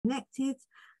connected,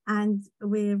 and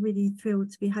we're really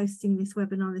thrilled to be hosting this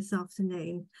webinar this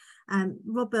afternoon.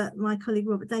 Robert, my colleague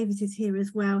Robert Davis, is here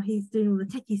as well. He's doing all the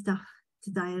techie stuff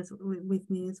today with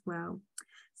me as well.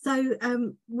 So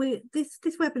this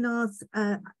webinar's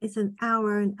it's an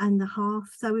hour and a half,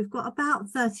 so we've got about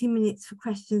 30 minutes for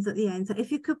questions at the end. So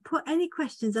if you could put any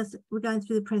questions as we're going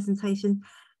through the presentation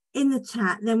in the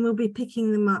chat, then we'll be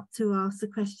picking them up to ask the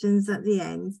questions at the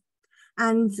end.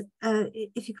 And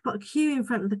if you could put a queue in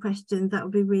front of the questions, that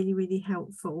would be really, really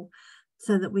helpful,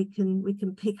 so that we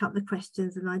can pick up the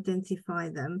questions and identify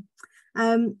them.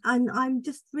 And I'm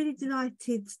just really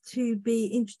delighted to be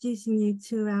introducing you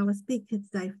to our speaker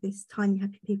today for this Tiny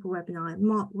Happy People webinar,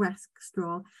 Mark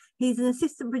Rackstraw. He's an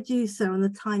assistant producer on the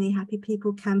Tiny Happy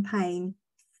People campaign.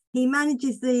 He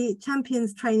manages the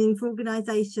champions training for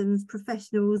organisations,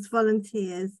 professionals,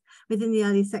 volunteers within the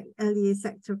early years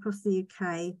sector across the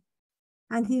UK.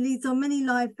 And he leads on many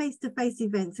live face-to-face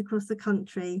events across the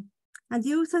country. And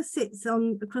he also sits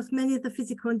on across many of the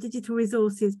physical and digital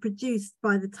resources produced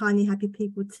by the Tiny Happy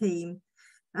People team,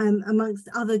 amongst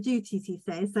other duties, he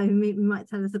says. So he might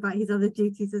tell us about his other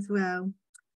duties as well.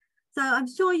 So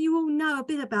I'm sure you all know a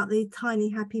bit about the Tiny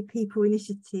Happy People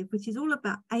initiative, which is all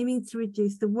about aiming to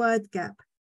reduce the word gap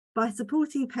by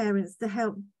supporting parents to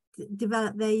help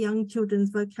develop their young children's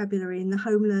vocabulary in the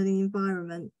home learning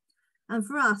environment. And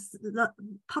for us,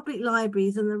 public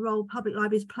libraries and the role public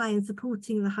libraries play in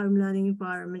supporting the home learning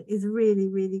environment is really,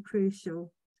 really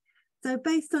crucial. So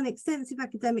based on extensive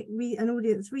academic and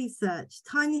audience research,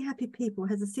 Tiny Happy People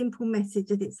has a simple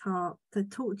message at its heart: to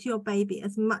talk to your baby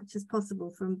as much as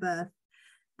possible from birth.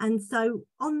 And so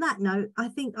on that note, I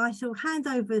think I shall hand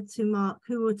over to Mark,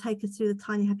 who will take us through the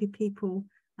Tiny Happy People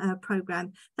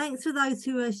programme. Thanks for those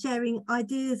who are sharing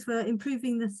ideas for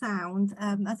improving the sound.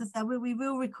 As I said, we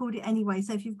will record it anyway,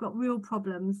 so if you've got real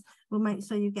problems, we'll make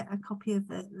sure you get a copy of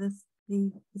the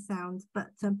sound. But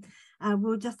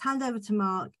we'll just hand over to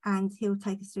Mark and he'll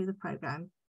take us through the programme.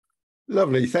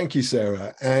 Lovely. Thank you,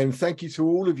 Sarah. And thank you to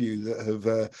all of you that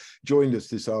have joined us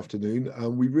this afternoon.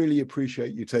 We really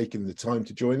appreciate you taking the time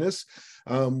to join us.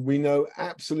 We know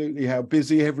absolutely how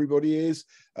busy everybody is,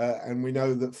 and we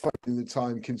know that finding the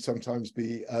time can sometimes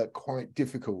be quite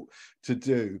difficult to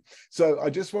do. So I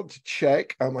just want to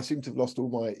check. I seem to have lost all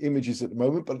my images at the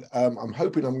moment, but I'm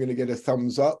hoping I'm going to get a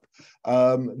thumbs up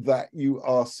that you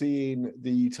are seeing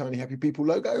the Tiny Happy People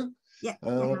logo. Yeah.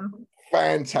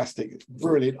 Fantastic,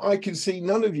 brilliant. I can see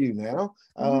none of you now,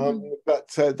 but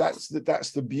that's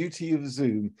the beauty of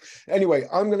Zoom. Anyway,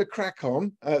 I'm going to crack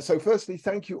on. So firstly,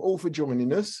 thank you all for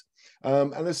joining us.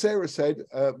 And as Sarah said,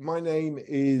 my name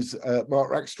is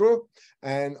Mark Rackstraw,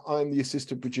 and I'm the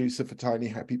assistant producer for Tiny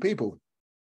Happy People.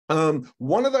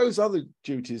 One of those other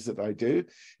duties that I do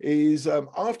is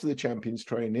after the champions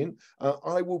training,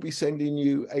 I will be sending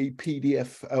you a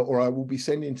PDF, or I will be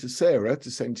sending to Sarah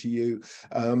to send to you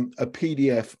a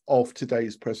PDF of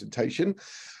today's presentation.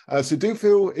 So do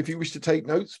feel, if you wish to take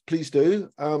notes, please do,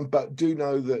 but do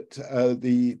know that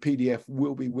the PDF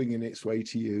will be winging its way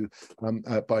to you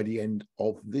by the end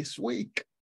of this week.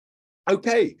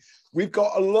 Okay, we've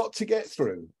got a lot to get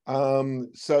through.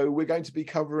 So we're going to be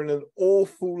covering an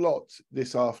awful lot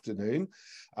this afternoon.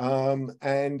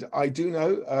 And I do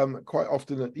know quite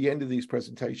often at the end of these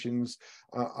presentations,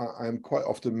 I'm quite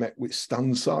often met with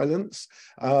stunned silence.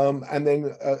 And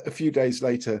then a few days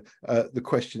later, the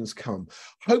questions come.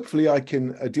 Hopefully I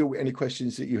can deal with any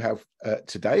questions that you have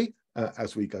today.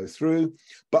 As we go through,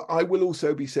 but I will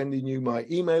also be sending you my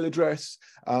email address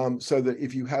so that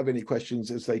if you have any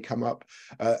questions as they come up,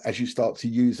 as you start to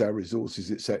use our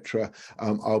resources, etc.,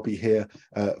 I'll be here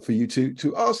for you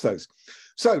to ask those.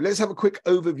 So let's have a quick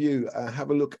overview, have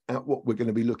a look at what we're going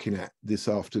to be looking at this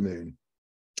afternoon.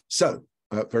 So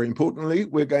very importantly,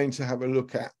 we're going to have a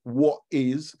look at what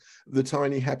is the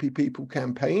Tiny Happy People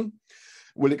campaign.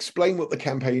 We'll explain what the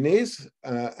campaign is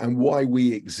and why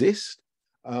we exist.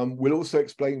 We'll also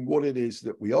explain what it is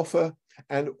that we offer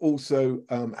and also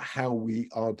how we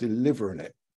are delivering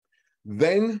it.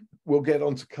 Then we'll get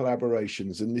on to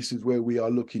collaborations, and this is where we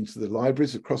are looking to the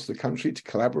libraries across the country to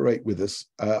collaborate with us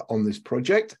on this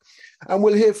project. And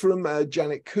we'll hear from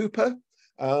Janet Cooper,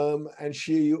 and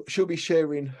she'll be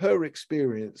sharing her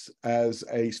experience as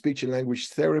a speech and language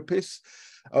therapist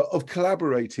of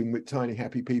collaborating with Tiny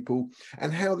Happy People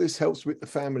and how this helps with the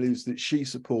families that she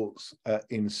supports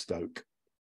in Stoke.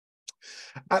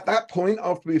 At that point,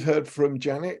 after we've heard from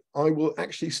Janet, I will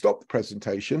actually stop the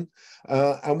presentation.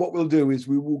 And what we'll do is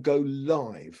we will go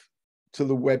live to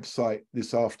the website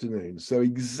this afternoon. So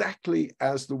exactly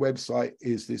as the website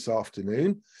is this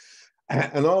afternoon.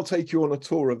 And I'll take you on a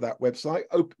tour of that website.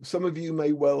 Some of you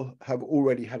may well have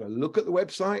already had a look at the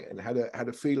website and had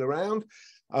a feel around.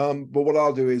 But what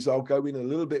I'll do is I'll go in a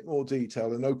little bit more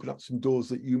detail and open up some doors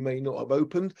that you may not have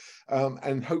opened,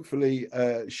 and hopefully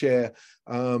share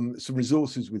some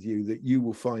resources with you that you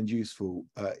will find useful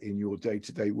in your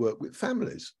day-to-day work with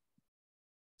families.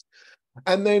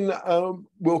 And then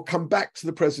we'll come back to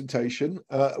the presentation.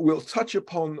 We'll touch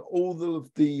upon all of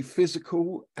the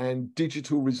physical and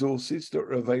digital resources that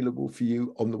are available for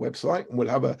you on the website, and we'll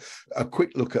have a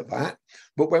quick look at that.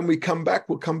 But when we come back,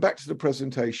 we'll come back to the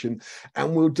presentation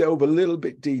and we'll delve a little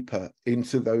bit deeper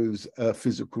into those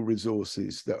physical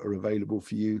resources that are available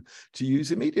for you to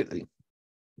use immediately.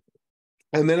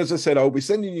 And then, as I said, I'll be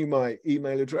sending you my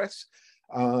email address,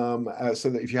 so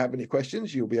that if you have any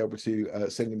questions, you'll be able to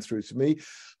send them through to me.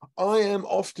 I am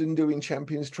often doing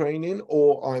champions training,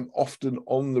 or I'm often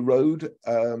on the road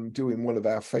doing one of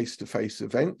our face-to-face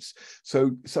events.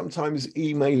 So sometimes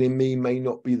emailing me may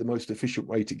not be the most efficient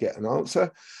way to get an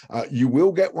answer. You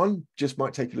will get one, just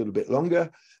might take a little bit longer.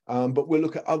 But we'll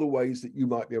look at other ways that you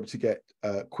might be able to get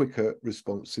quicker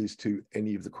responses to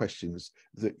any of the questions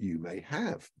that you may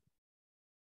have.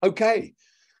 Okay.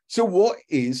 So what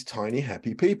is Tiny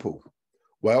Happy People?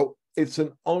 Well, it's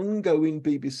an ongoing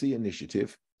BBC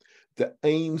initiative that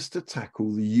aims to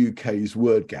tackle the UK's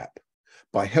word gap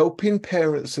by helping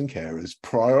parents and carers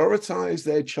prioritise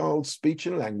their child's speech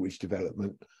and language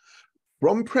development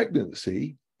from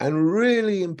pregnancy, and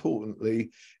really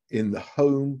importantly, in the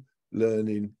home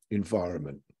learning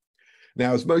environment.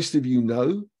 Now, as most of you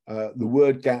know, the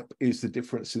word gap is the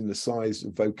difference in the size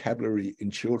of vocabulary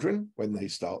in children when they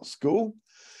start school.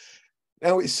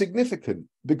 Now, it's significant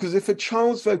because if a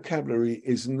child's vocabulary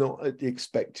is not at the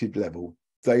expected level,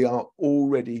 they are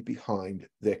already behind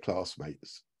their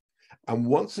classmates. And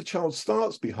once a child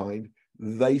starts behind,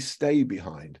 they stay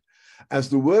behind, as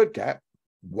the word gap,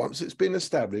 once it's been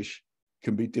established,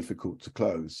 can be difficult to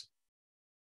close.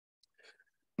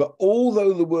 But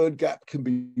although the word gap can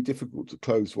be difficult to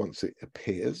close once it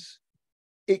appears,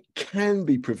 it can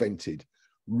be prevented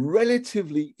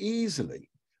relatively easily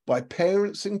by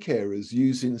parents and carers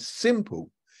using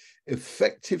simple,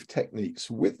 effective techniques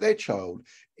with their child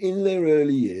in their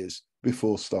early years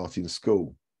before starting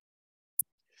school.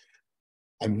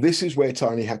 And this is where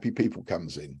Tiny Happy People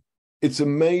comes in. It's a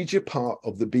major part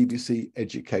of the BBC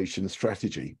education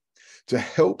strategy to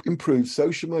help improve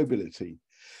social mobility,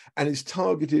 and is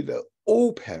targeted at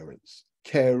all parents,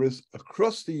 carers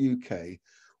across the UK,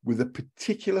 with a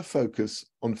particular focus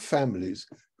on families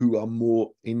who are more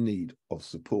in need of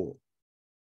support.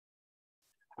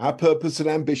 Our purpose and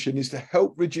ambition is to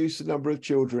help reduce the number of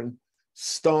children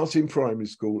starting primary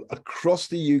school across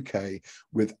the UK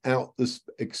without the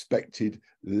expected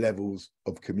levels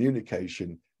of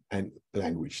communication and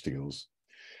language skills.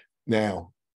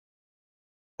 Now,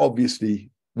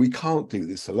 obviously, we can't do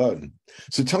this alone.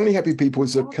 So Tiny Happy People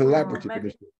is a collaborative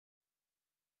initiative.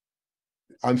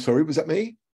 I'm sorry, was that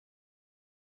me?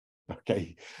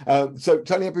 Okay, so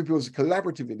Tiny Happy People is a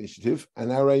collaborative initiative, and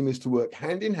our aim is to work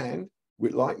hand in hand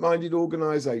with like-minded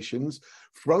organisations,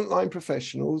 frontline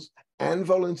professionals and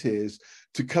volunteers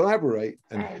to collaborate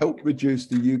and help reduce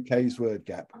the UK's word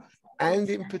gap, and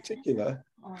in particular,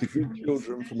 to give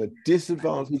children from a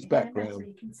disadvantaged background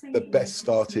the best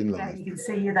start in life. You can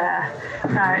see you there.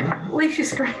 Right, leave your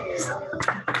screens.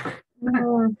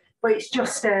 But it's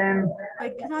just... Can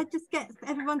I just get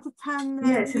everyone to turn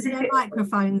their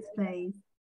microphones, please?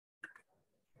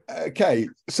 Okay,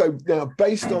 so now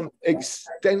based on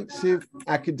extensive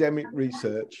academic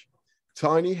research,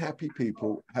 Tiny Happy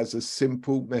People has a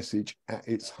simple message at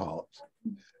its heart.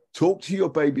 Talk to your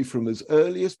baby from as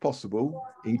early as possible,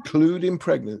 including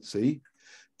pregnancy.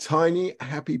 Tiny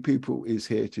Happy People is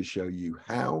here to show you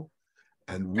how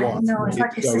and why. No, it's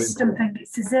like a system thing.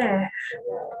 It's as if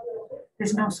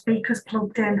there's no speakers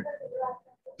plugged in.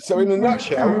 So in a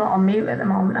nutshell... I'm not on mute at the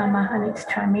moment, am I? I need to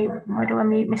try and mute. Why do I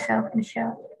mute myself,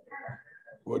 Michelle?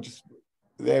 Well, just...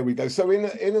 There we go. So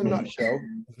in a nutshell,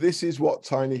 this is what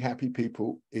Tiny Happy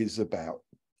People is about.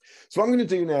 So what I'm going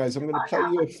to do now is I'm going to play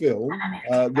you a film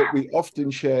that we often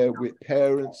share with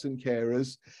parents and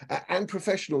carers and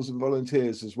professionals and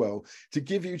volunteers as well, to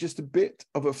give you just a bit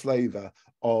of a flavour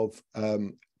of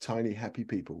Tiny Happy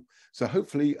People. So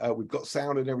hopefully we've got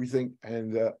sound and everything,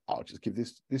 and I'll just give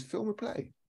this film a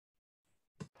play.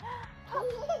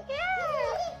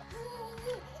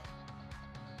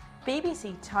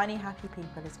 BBC Tiny Happy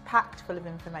People is packed full of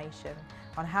information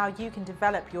on how you can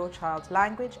develop your child's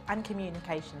language and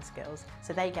communication skills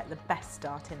so they get the best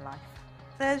start in life.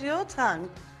 There's your tongue.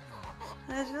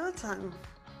 There's your tongue.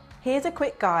 Here's a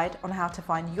quick guide on how to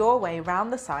find your way around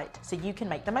the site so you can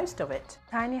make the most of it.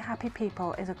 Tiny Happy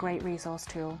People is a great resource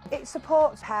tool. It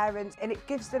supports parents and it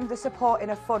gives them the support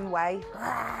in a fun way.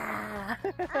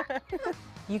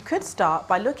 You could start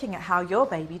by looking at how your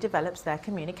baby develops their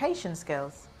communication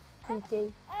skills. Thank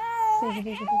you.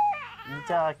 You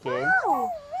joking? Are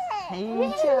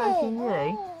you joking,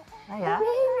 you? Hiya.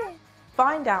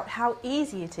 Find out how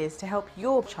easy it is to help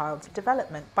your child's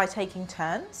development by taking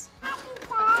turns.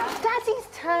 Daddy's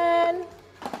turn.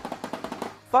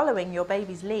 Following your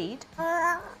baby's lead.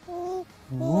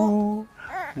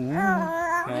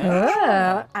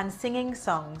 And singing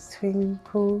songs.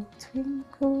 Twinkle,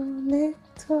 twinkle,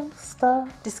 little star.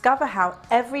 Discover how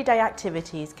everyday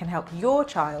activities can help your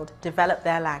child develop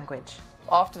their language.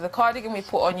 After the cardigan, we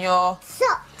put on your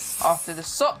socks. After the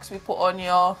socks, we put on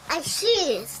your and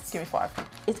shoes. Give me 5.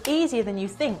 It's easier than you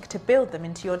think to build them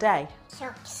into your day.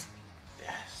 Socks.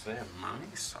 Yes, they're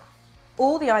nice.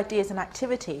 All the ideas and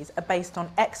activities are based on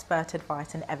expert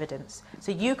advice and evidence,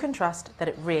 so you can trust that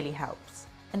it really helps.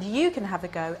 And you can have a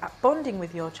go at bonding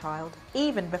with your child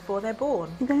even before they're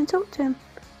born. You're going to talk to him?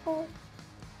 So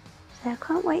I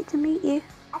can't wait to meet you.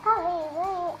 I can't wait,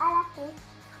 I love you.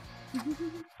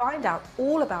 Find out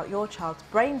all about your child's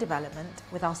brain development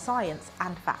with our science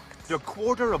and facts. A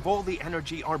quarter of all the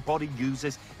energy our body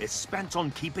uses is spent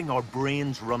on keeping our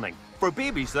brains running. For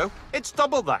babies, though, it's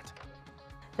double that.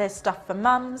 There's stuff for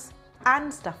mums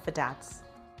and stuff for dads.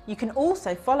 You can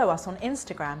also follow us on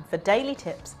Instagram for daily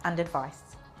tips and advice.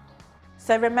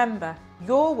 So remember,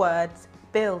 your words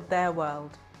build their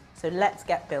world. So let's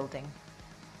get building.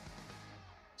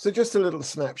 So just a little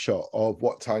snapshot of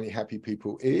what Tiny Happy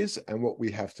People is and what we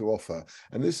have to offer.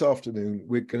 And this afternoon,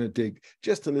 we're going to dig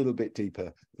just a little bit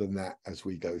deeper than that as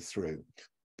we go through.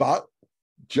 But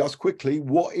just quickly,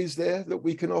 what is there that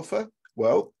we can offer?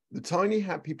 Well, the Tiny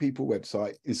Happy People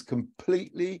website is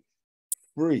completely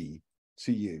free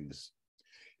to use.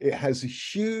 It has a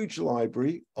huge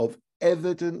library of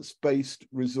evidence-based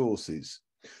resources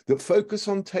that focus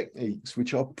on techniques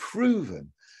which are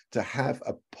proven to have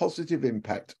a positive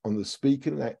impact on the speech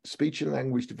and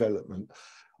language development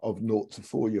of 0 to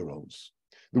 4-year-olds.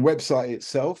 The website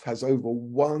itself has over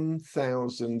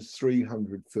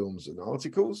 1,300 films and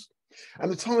articles, and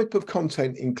the type of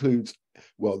content includes,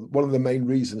 well, one of the main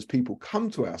reasons people come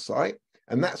to our site,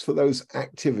 and that's for those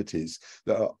activities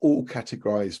that are all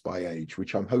categorized by age,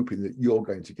 which I'm hoping that you're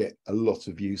going to get a lot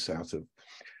of use out of.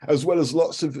 As well as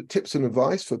lots of tips and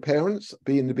advice for parents.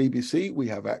 Being the BBC, we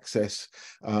have access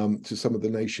to some of the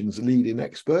nation's leading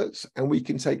experts, and we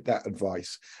can take that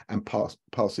advice and pass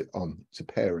it on to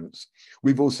parents.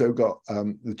 We've also got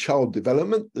the child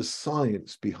development, the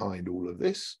science behind all of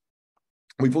this.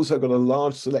 We've also got a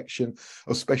large selection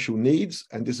of special needs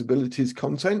and disabilities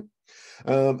content,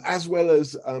 as well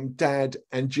as dad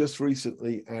and just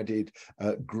recently added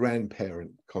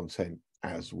grandparent content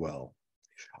as well.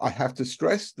 I have to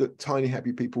stress that Tiny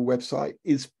Happy People website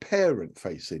is parent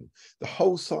facing. The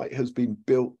whole site has been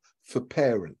built for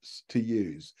parents to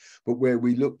use, but where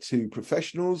we look to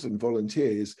professionals and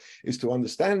volunteers is to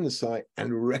understand the site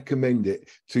and recommend it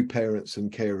to parents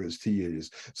and carers to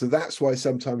use. So that's why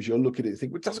sometimes you'll look at it and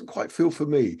think, well, it doesn't quite feel for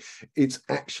me. It's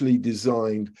actually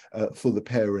designed for the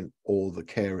parent or the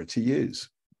carer to use.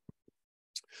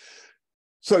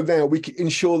 So now we can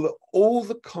ensure that all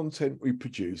the content we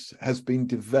produce has been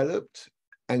developed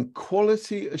and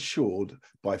quality assured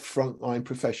by frontline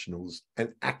professionals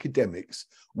and academics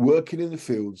working in the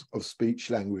fields of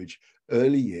speech language,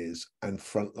 early years, and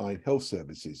frontline health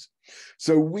services.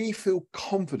 So we feel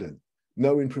confident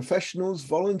knowing professionals,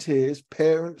 volunteers,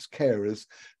 parents, carers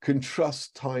can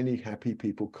trust Tiny Happy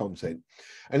People content.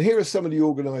 And here are some of the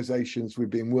organisations we've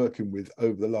been working with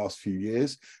over the last few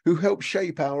years who help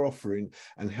shape our offering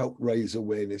and help raise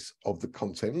awareness of the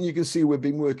content. And you can see we've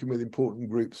been working with important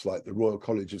groups like the Royal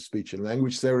College of Speech and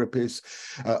Language Therapists,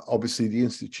 obviously the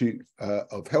Institute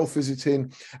of Health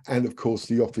Visiting, and of course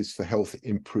the Office for Health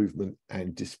Improvement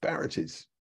and Disparities.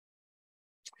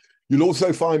 You'll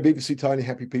also find BBC Tiny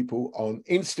Happy People on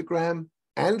Instagram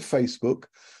and Facebook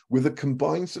with a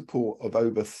combined support of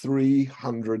over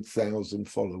 300,000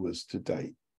 followers to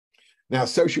date. Now,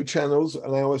 social channels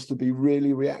allow us to be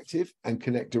really reactive and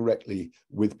connect directly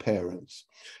with parents.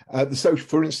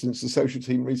 For instance, the social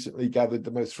team recently gathered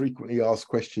the most frequently asked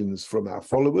questions from our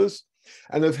followers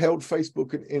and have held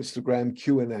Facebook and Instagram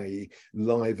Q&A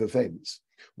live events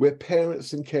where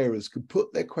parents and carers could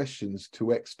put their questions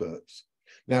to experts.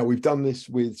 Now, we've done this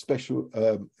with special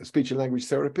speech and language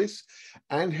therapists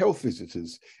and health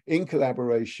visitors in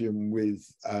collaboration with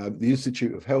the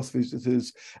Institute of Health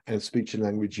Visitors and Speech and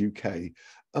Language UK,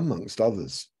 amongst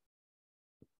others.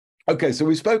 Okay, so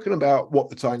we've spoken about what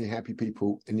the Tiny Happy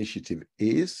People initiative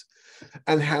is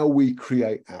and how we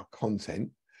create our content.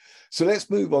 So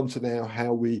let's move on to now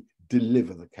how we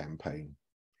deliver the campaign.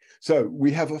 So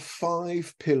we have a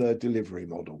 5-pillar delivery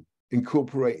model,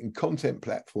 incorporating content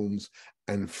platforms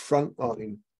and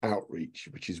frontline outreach,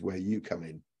 which is where you come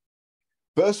in.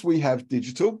 First, we have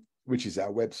digital, which is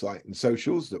our website and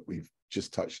socials that we've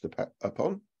just touched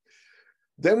upon.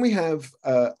 Then we have,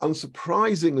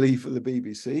 unsurprisingly for the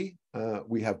BBC,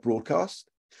 we have broadcast,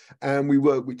 and we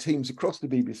work with teams across the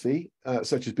BBC,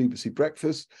 such as BBC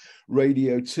Breakfast,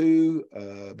 Radio 2,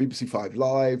 BBC 5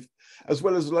 Live, as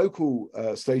well as local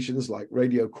stations like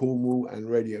Radio Cornwall and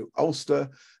Radio Ulster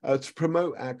to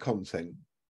promote our content.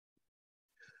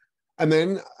 And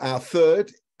then our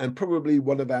third, and probably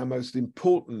one of our most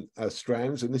important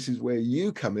strands, and this is where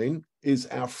you come in, is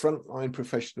our frontline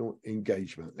professional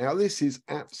engagement. Now, this is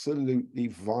absolutely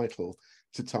vital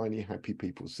to Tiny Happy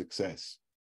People's success.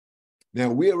 Now,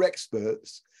 we are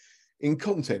experts in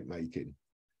content making,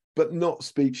 but not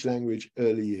speech, language,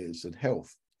 early years and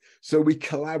health. So we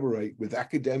collaborate with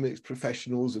academics,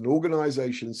 professionals, and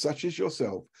organizations such as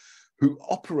yourself who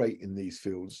operate in these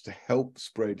fields to help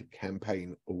spread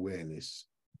campaign awareness.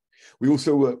 We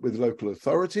also work with local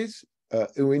authorities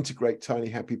who integrate Tiny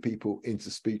Happy People into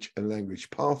speech and language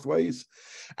pathways,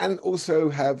 and also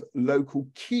have local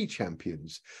key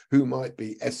champions who might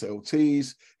be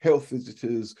SLTs, health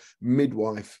visitors,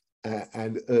 midwife,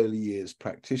 and early years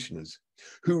practitioners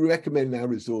who recommend our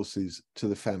resources to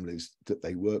the families that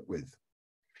they work with.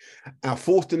 Our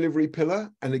fourth delivery pillar,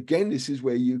 and again, this is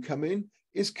where you come in,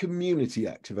 is community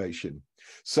activation,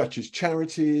 such as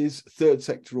charities, third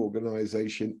sector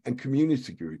organisation and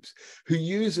community groups who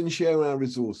use and share our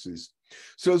resources.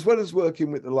 So as well as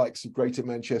working with the likes of Greater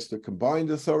Manchester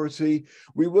Combined Authority,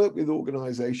 we work with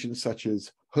organisations such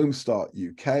as Home Start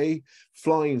UK,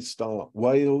 Flying Start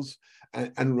Wales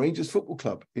and Rangers Football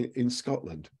Club in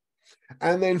Scotland.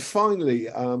 And then finally,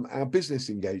 our business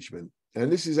engagement. And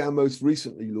this is our most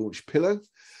recently launched pillar.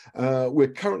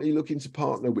 We're currently looking to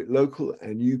partner with local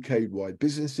and UK-wide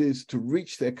businesses to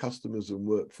reach their customers and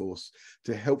workforce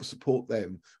to help support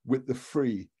them with the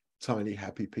free Tiny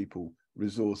Happy People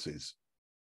resources.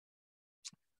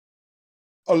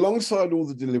 Alongside all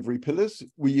the delivery pillars,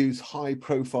 we use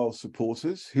high-profile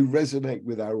supporters who resonate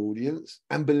with our audience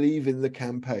and believe in the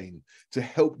campaign to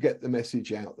help get the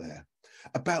message out there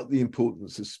about the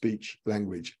importance of speech,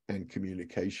 language, and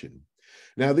communication.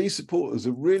 Now, these supporters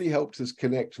have really helped us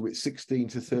connect with 16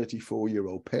 to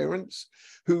 34-year-old parents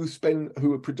who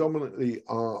are predominantly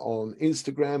on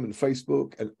Instagram and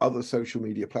Facebook and other social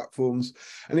media platforms,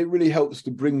 and it really helps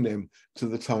to bring them to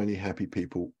the Tiny Happy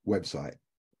People website.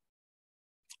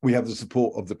 We have the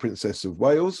support of the Princess of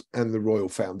Wales and the Royal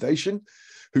Foundation,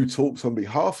 who talks on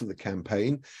behalf of the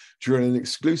campaign during an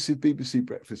exclusive BBC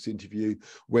Breakfast interview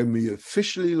when we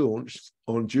officially launched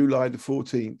on July the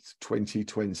 14th,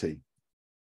 2020.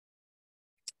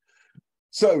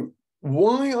 So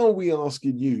why are we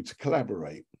asking you to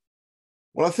collaborate?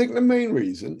 Well, I think the main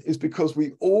reason is because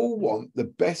we all want the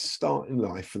best start in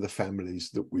life for the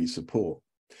families that we support.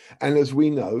 And as we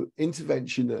know,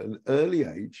 intervention at an early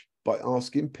age by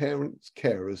asking parents,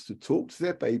 carers to talk to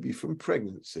their baby from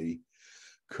pregnancy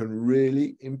can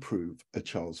really improve a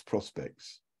child's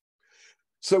prospects.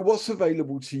 So what's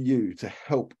available to you to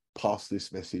help pass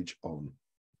this message on?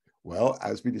 Well,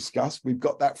 as we discussed, we've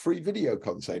got that free video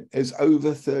content. There's over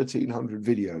 1,300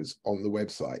 videos on the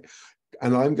website,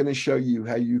 and I'm going to show you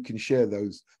how you can share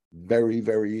those very,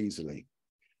 very easily.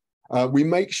 We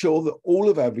make sure that all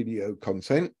of our video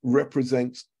content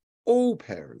represents all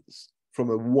parents from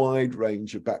a wide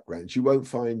range of backgrounds. You won't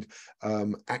find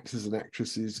actors and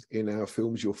actresses in our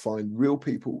films. You'll find real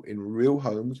people in real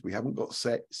homes. We haven't got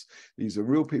sets. These are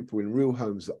real people in real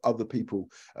homes that other people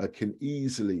can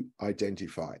easily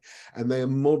identify. And they are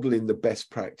modeling the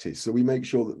best practice. So we make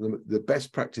sure that the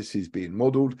best practice is being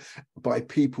modeled by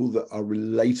people that are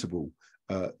relatable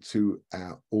to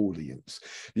our audience.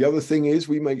 The other thing is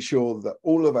we make sure that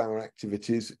all of our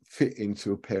activities fit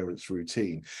into a parent's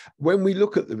routine. When we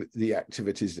look at the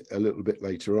activities a little bit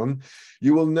later on,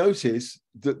 you will notice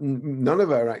that none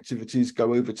of our activities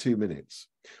go over 2 minutes.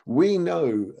 We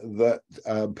know that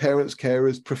parents,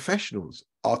 carers, professionals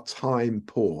are time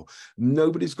poor.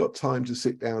 Nobody's got time to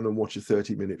sit down and watch a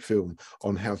 30-minute film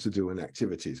on how to do an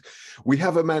activities. We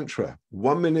have a mantra: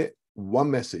 1 minute,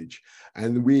 one message,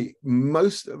 and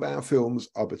most of our films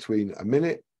are between 1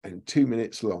 minute and 2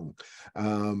 minutes long,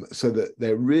 so that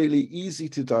they're really easy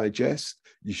to digest.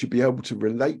 You should be able to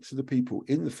relate to the people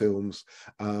in the films,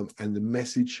 and the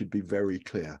message should be very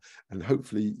clear, and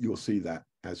hopefully you'll see that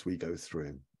as we go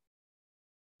through.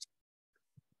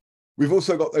 We've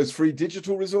also got those free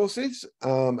digital resources,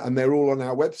 and they're all on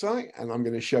our website. And I'm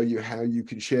going to show you how you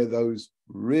can share those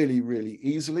really, really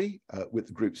easily with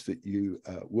the groups that you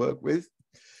work with.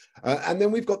 And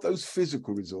then we've got those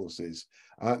physical resources.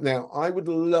 Now, I would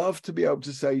love to be able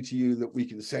to say to you that we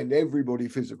can send everybody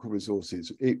physical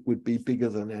resources. It would be bigger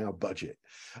than our budget.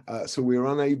 So we're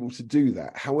unable to do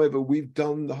that. However, we've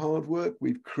done the hard work.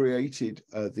 We've created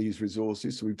these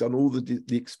resources. So we've done all the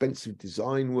expensive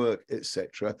design work,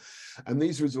 etc. And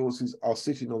these resources are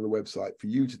sitting on the website for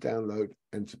you to download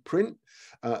and to print.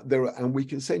 And we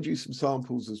can send you some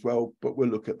samples as well, but we'll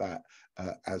look at that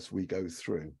as we go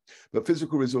through. But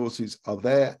physical resources are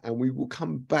there, and we will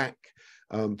come back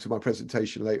to my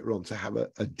presentation later on to have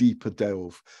a deeper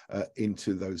delve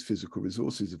into those physical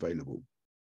resources available.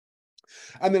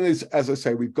 And then, as I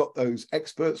say, we've got those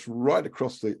experts right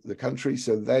across the country.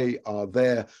 So they are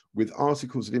there with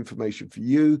articles and information for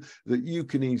you that you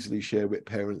can easily share with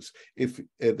parents if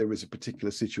there is a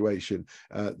particular situation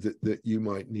that you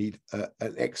might need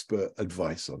an expert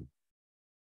advice on.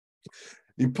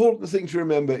 The important thing to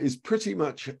remember is pretty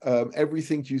much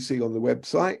everything you see on the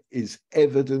website is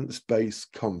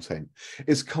evidence-based content.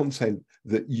 It's content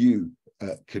that you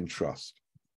can trust.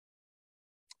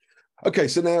 Okay,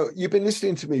 so now you've been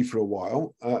listening to me for a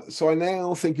while, so I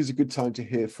now think is a good time to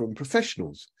hear from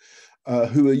professionals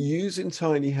who are using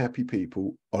Tiny Happy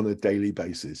People on a daily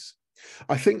basis.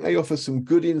 I think they offer some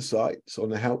good insights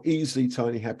on how easily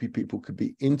Tiny Happy People could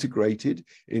be integrated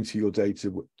into your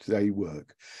day-to-day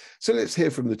work. So let's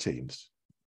hear from the teams.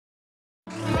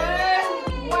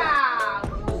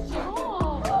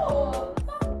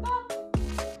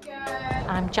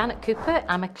 I'm Janet Cooper.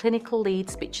 I'm a clinical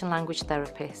lead speech and language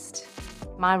therapist.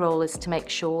 My role is to make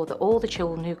sure that all the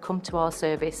children who come to our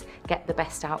service get the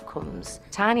best outcomes.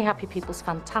 Tiny Happy People's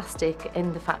fantastic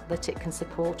in the fact that it can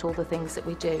support all the things that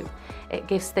we do. It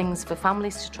gives things for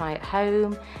families to try at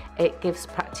home. It gives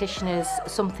practitioners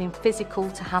something physical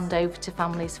to hand over to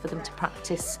families for them to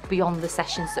practice beyond the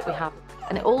sessions that we have.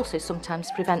 And it also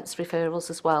sometimes prevents referrals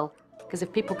as well, because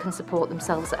if people can support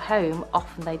themselves at home,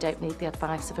 often they don't need the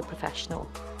advice of a professional.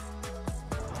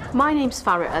 My name's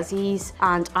Farah Aziz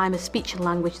and I'm a speech and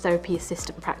language therapy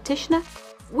assistant practitioner.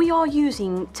 We are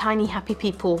using Tiny Happy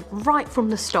People right from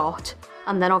the start,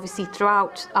 and then obviously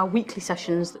throughout our weekly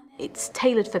sessions it's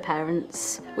tailored for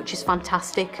parents, which is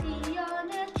fantastic.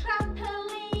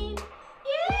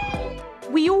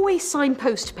 We always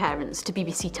signpost parents to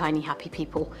BBC Tiny Happy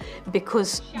People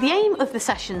because the aim of the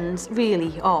sessions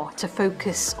really are to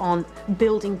focus on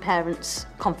building parents'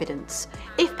 confidence.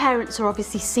 If parents are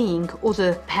obviously seeing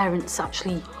other parents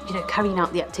actually, carrying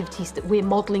out the activities that we're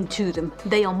modelling to them,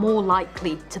 they are more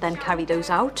likely to then carry those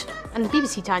out. And the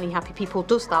BBC Tiny Happy People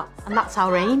does that, and that's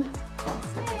our aim.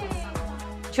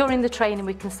 During the training,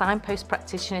 we can signpost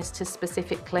practitioners to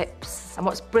specific clips, and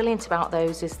what's brilliant about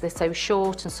those is they're so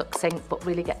short and succinct but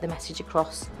really get the message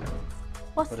across.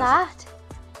 What's that?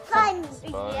 Fun.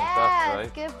 Yeah,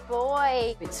 right. Good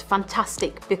boy. It's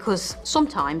fantastic because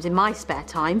sometimes in my spare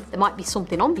time there might be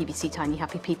something on BBC Tiny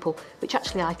Happy People which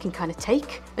actually I can kind of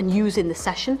take and use in the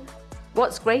session.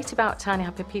 What's great about Tiny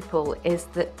Happy People is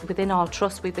that within our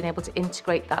trust we've been able to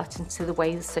integrate that into the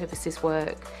way the services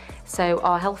work. So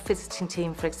our health visiting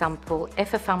team, for example,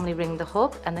 if a family ring the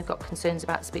hub and they've got concerns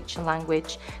about speech and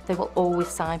language, they will always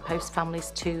signpost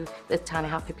families to the Tiny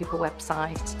Happy People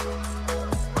website.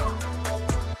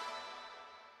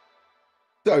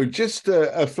 So just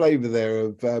a flavour there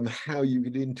of how you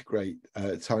can integrate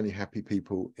Tiny Happy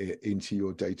People into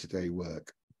your day-to-day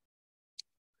work.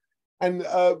 And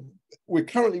we're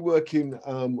currently working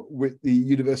with the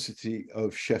University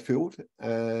of Sheffield,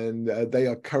 and they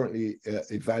are currently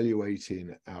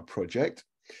evaluating our project.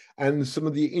 And some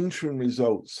of the interim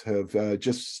results have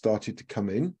just started to come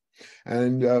in.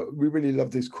 And we really love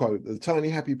this quote: the Tiny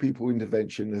Happy People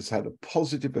intervention has had a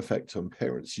positive effect on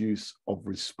parents' use of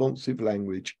responsive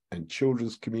language and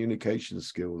children's communication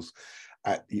skills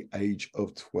at the age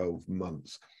of 12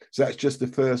 months. So that's just the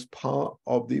first part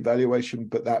of the evaluation,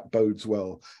 but that bodes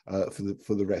well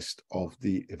for the rest of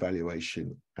the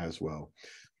evaluation as well.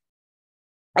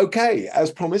 Okay,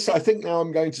 as promised, I think now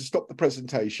I'm going to stop the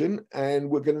presentation and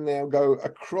we're going to now go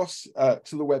across to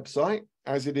the website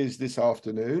as it is this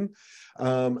afternoon,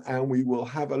 and we will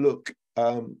have a look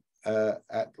at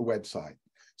the website.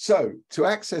 So to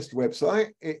access the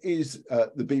website, it is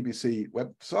the BBC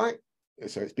website.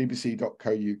 So it's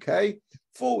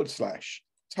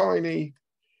bbc.co.uk/Tiny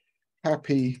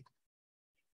Happy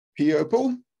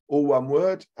People, all one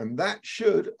word, and that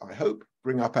should, I hope,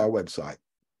 bring up our website.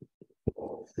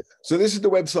 So this is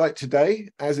the website today,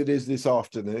 as it is this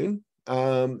afternoon.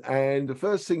 And the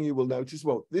first thing you will notice,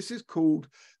 well, this is called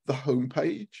the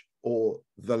homepage or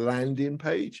the landing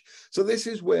page. So this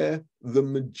is where the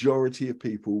majority of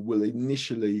people will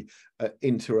initially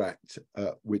interact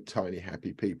with Tiny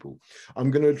Happy People.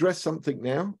 I'm going to address something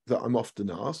now that I'm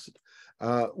often asked,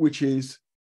 which is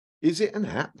it an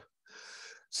app?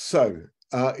 So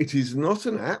it is not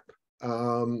an app.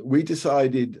 We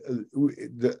decided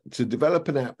that to develop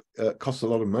an app costs a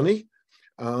lot of money.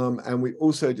 And we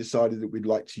also decided that we'd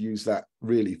like to use that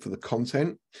really for the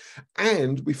content.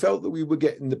 And we felt that we were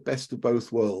getting the best of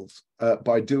both worlds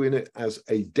by doing it as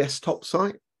a desktop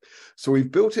site. So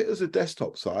we've built it as a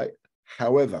desktop site.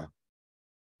 However,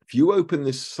 if you open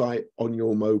this site on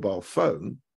your mobile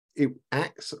phone, it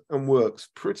acts and works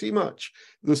pretty much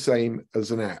the same as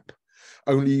an app.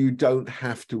 Only you don't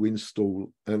have to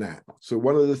install an app. So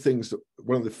one of the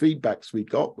feedbacks we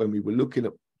got when we were looking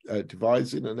at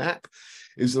devising an app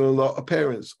is that a lot of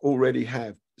parents already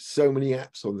have so many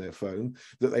apps on their phone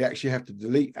that they actually have to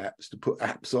delete apps to put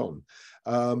apps on.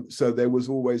 So there was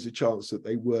always a chance that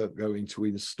they weren't going to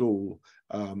install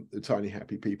the Tiny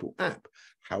Happy People app.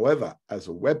 However, as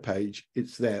a web page,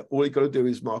 it's there. All you got to do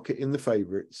is mark it in the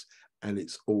favorites and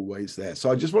it's always there.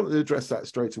 So I just wanted to address that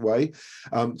straight away,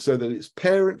 so that it's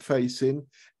parent facing.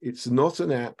 It's not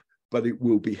an app, but it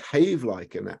will behave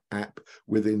like an app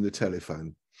within the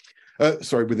telephone.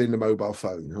 Within the mobile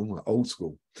phone. Oh, old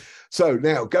school. So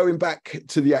now going back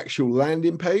to the actual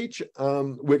landing page,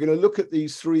 we're going to look at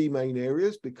these three main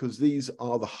areas because these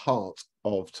are the heart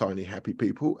of Tiny Happy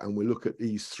People, and we'll look at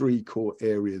these three core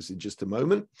areas in just a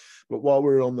moment. But while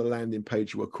we're on the landing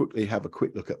page, we'll quickly have a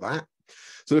quick look at that.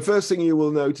 So the first thing you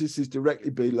will notice is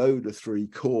directly below the three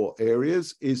core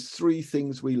areas is three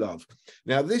things we love.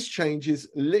 Now, this changes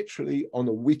literally on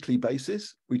a weekly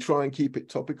basis. We try and keep it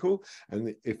topical.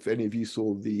 And if any of you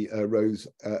saw the Rose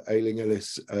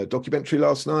Ayling-Ellis documentary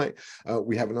last night,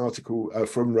 we have an article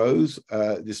from Rose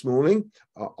this morning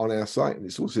on our site, and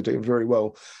it's also doing very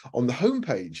well on the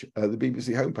homepage, the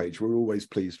BBC homepage. We're always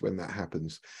pleased when that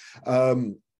happens.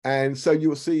 And so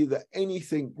you'll see that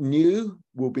anything new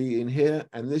will be in here,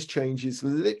 and this changes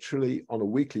literally on a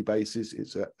weekly basis.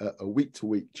 It's a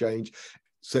week-to-week change.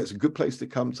 So it's a good place to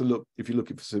come to look if you're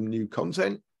looking for some new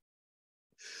content.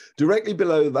 Directly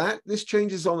below that, this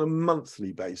changes on a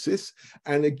monthly basis.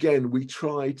 And again, we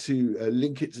try to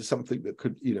link it to something that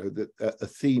could, a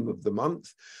theme of the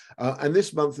month. And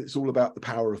this month, it's all about the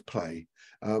power of play.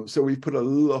 So we've put a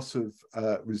lot of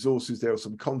resources there,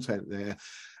 some content there.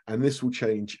 And this will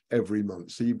change every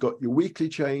month. So you've got your weekly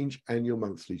change and your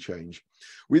monthly change.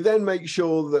 We then make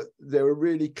sure that they're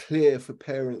really clear for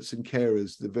parents and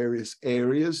carers, the various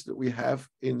areas that we have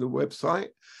in the website.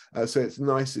 So it's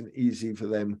nice and easy for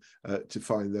them to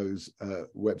find those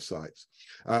websites.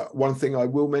 One thing I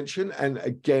will mention, and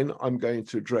again, I'm going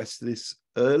to address this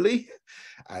early,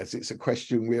 as it's a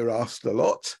question we're asked a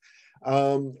lot,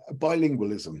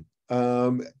 bilingualism.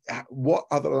 What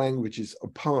other languages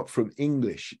apart from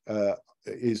English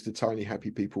is the Tiny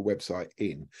Happy People website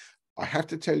in? I have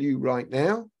to tell you right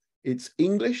now, it's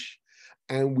English,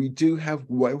 and we do have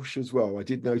Welsh as well. I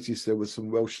did notice there were some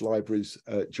Welsh libraries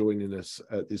joining us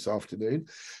this afternoon.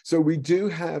 So we do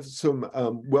have some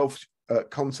Welsh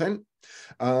content,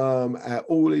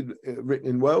 all written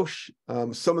in Welsh.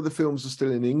 Some of the films are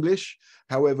still in English.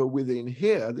 However, within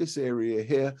here, this area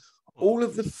here, all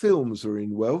of the films are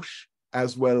in Welsh,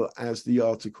 as well as the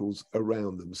articles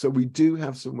around them. So we do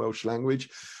have some Welsh language,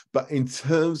 but in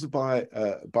terms of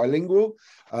bilingual,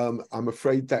 I'm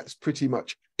afraid that's pretty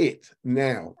much it.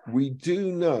 Now, we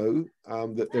do know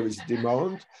that there is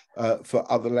demand for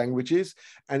other languages,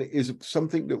 and it is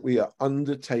something that we are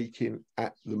undertaking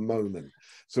at the moment.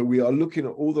 So we are looking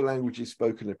at all the languages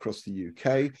spoken across the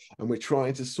UK, and we're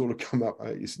trying to sort of come up,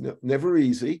 it's never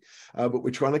easy, but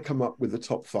we're trying to come up with the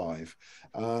top 5.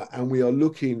 And we are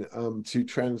looking to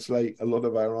translate a lot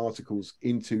of our articles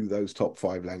into those top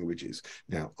 5 languages.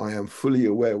 Now, I am fully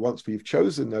aware once we've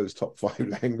chosen those top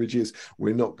 5 languages,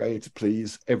 we're not going to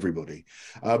please everybody.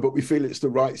 But we feel it's the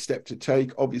right step to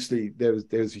take. Obviously,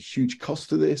 there's a huge cost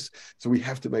to this, so we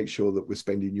have to make sure that we're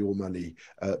spending your money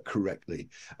correctly.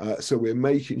 So we're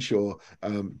making sure,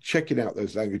 checking out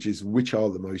those languages, which are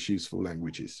the most useful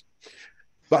languages.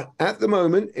 But at the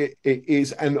moment, it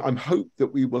is, and I'm hope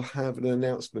that we will have an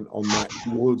announcement on that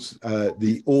towards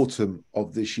the autumn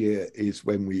of this year is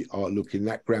when we are looking.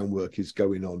 That groundwork is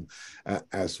going on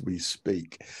as we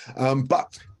speak.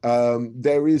 But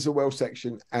there is a Welsh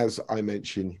section, as I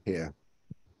mentioned here.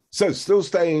 So still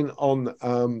staying on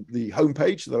the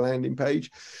homepage, the landing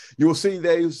page, you'll see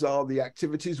those are the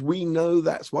activities. We know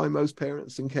that's why most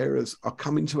parents and carers are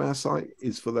coming to our site,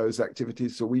 is for those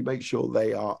activities. So we make sure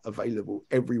they are available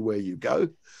everywhere you go.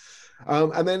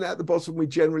 And then at the bottom, we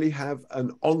generally have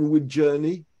an onward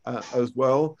journey as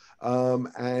well.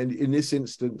 And in this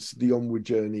instance, the onward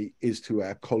journey is to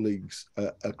our colleagues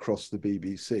across the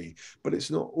BBC, but it's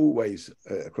not always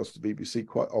across the BBC.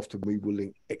 Quite often we will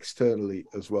link externally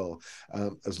as well,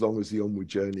 as long as the onward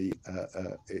journey,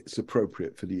 it's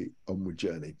appropriate for the onward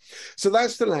journey. So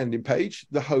that's the landing page,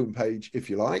 the home page, if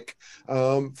you like,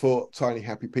 for Tiny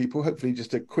Happy People. Hopefully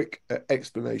just a quick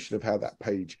explanation of how that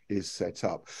page is set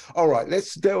up. All right,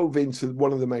 let's delve into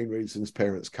one of the main reasons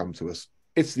parents come to us.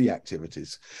 It's the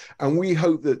activities. And we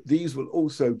hope that these will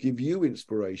also give you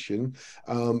inspiration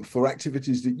for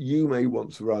activities that you may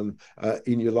want to run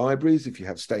in your libraries, if you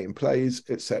have stay and plays,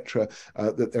 etc.,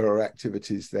 that there are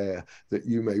activities there that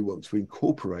you may want to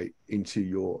incorporate into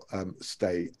your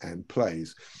stay and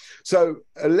plays. So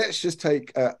let's just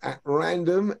take at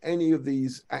random any of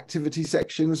these activity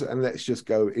sections, and let's just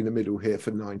go in the middle here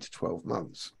for 9 to 12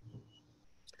 months.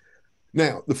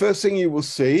 Now, the first thing you will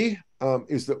see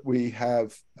is that we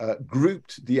have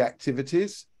grouped the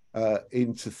activities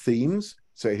into themes.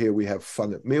 So here we have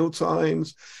fun at meal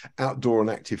times, outdoor and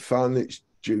active fun, it's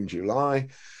June, July.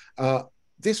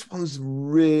 This one's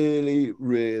really,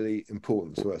 really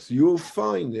important to us. You'll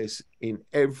find this in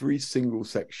every single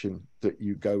section that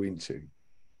you go into.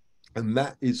 And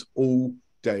that is all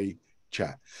day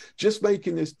chat. Just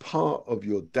making this part of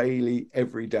your daily,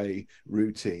 everyday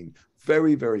routine.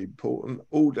 Very, very important.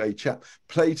 All day chat,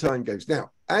 playtime games. Now,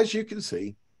 as you can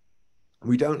see,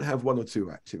 we don't have 1 or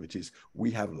 2 activities. We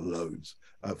have loads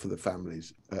for the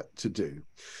families to do.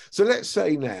 So let's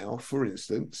say now, for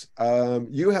instance,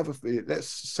 you have let's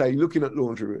say looking at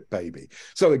Laundry with Baby.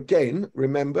 So again,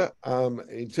 remember,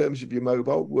 in terms of your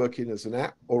mobile, working as an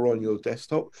app or on your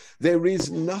desktop, there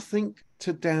is nothing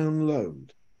to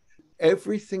download.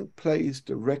 Everything plays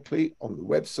directly on the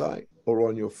website or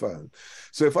on your phone.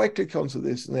 So if I click onto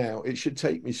this now, it should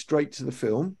take me straight to the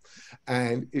film,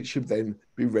 and it should then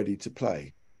be ready to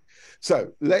play.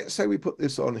 So let's say we put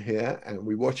this on here and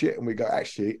we watch it and we go,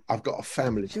 actually, I've got a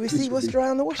family. Should we see what's dry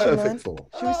on the washing line? For.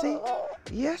 Should we see?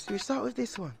 Yes, we start with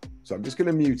this one. So I'm just going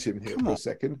to mute him here for a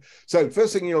second. So the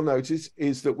first thing you'll notice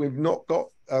is that we've not got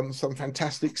some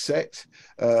fantastic set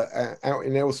out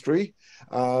in Elstree.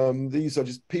 These are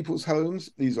just people's homes.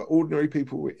 These are ordinary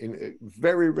people, in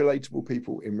very relatable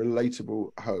people in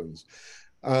relatable homes.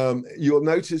 You'll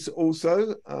notice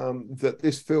also that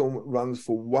this film runs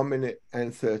for 1 minute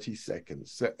and 30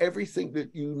 seconds. So everything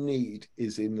that you need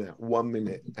is in that 1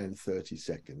 minute and 30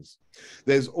 seconds.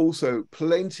 There's also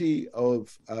plenty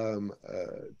of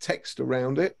text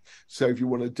around it. So if you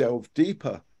want to delve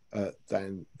deeper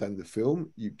than the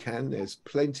film, you can. There's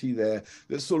plenty there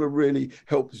that sort of really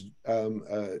helps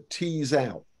tease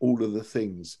out all of the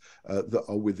things that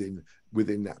are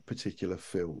within that particular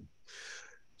film.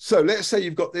 So let's say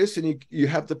you've got this and you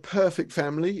have the perfect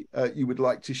family you would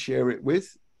like to share it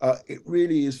with. It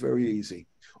really is very easy.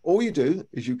 All you do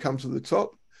is you come to the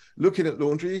top, looking at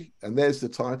Laundry, and there's the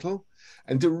title.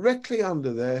 And directly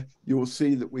under there, you will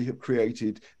see that we have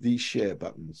created these share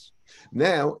buttons.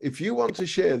 Now, if you want to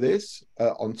share this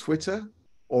on Twitter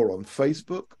or on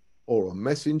Facebook or on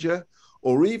Messenger,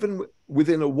 or even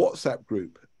within a WhatsApp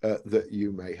group that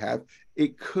you may have,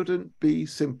 it couldn't be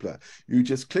simpler. You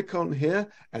just click on here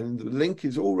and the link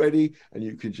is all ready, and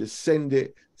you can just send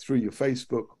it through your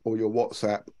Facebook or your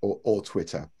WhatsApp or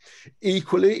Twitter.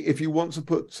 Equally, if you want to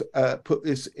put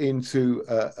this into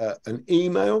an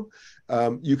email,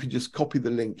 you can just copy the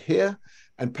link here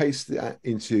and paste that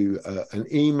into an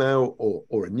email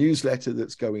or a newsletter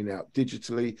that's going out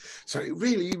digitally. So it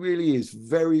really, really is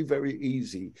very, very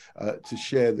easy to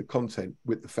share the content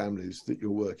with the families that you're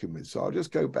working with. So I'll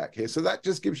just go back here. So that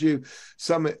just gives you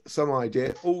some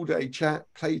idea. All day chat,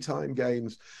 playtime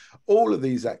games, all of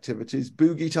these activities,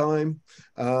 boogie time,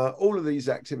 all of these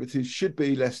activities should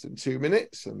be less than 2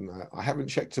 minutes. And I haven't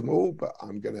checked them all, but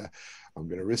I'm gonna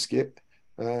risk it.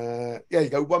 Yeah, you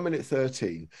go 1 minute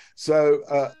 13. So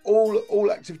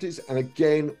all activities, and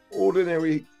again,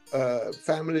 ordinary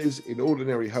families in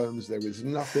ordinary homes. There is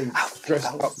nothing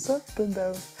dressed up.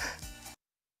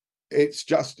 It's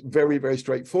just very, very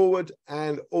straightforward.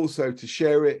 And also to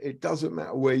share it, it doesn't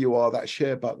matter where you are, that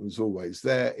share button's always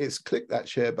there. It's click that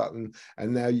share button,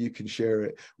 and now you can share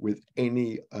it with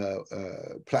any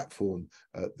platform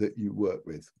that you work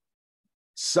with.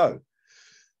 So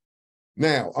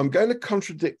now, I'm going to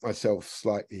contradict myself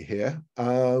slightly here.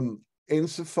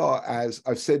 insofar as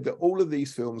I've said that all of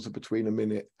these films are between 1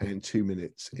 minute and 2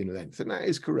 minutes in length, and that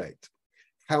is correct.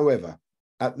 However,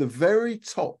 at the very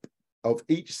top of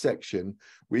each section,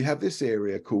 we have this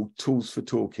area called Tools for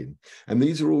Talking. And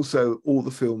these are also all the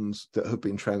films that have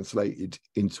been translated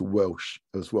into Welsh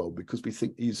as well, because we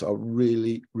think these are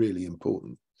really, really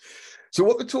important. So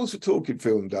what the Tools for Talking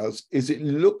film does is it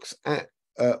looks at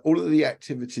all of the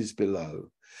activities below,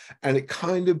 and it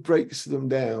kind of breaks them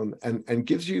down and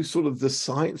gives you sort of the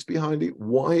science behind it,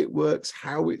 why it works,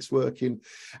 how it's working,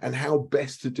 and how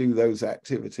best to do those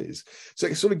activities. So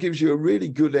it sort of gives you a really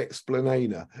good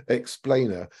explainer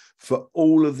for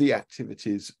all of the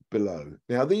activities below.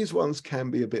 Now, these ones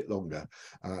can be a bit longer,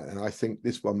 and I think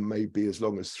this one may be as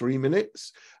long as 3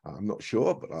 minutes. I'm not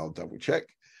sure, but I'll double check.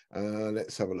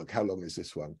 Let's have a look. How long is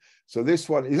this one? So this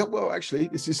one is, well, actually,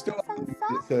 this is still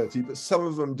 30, but some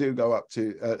of them do go up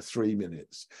to 3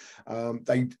 minutes.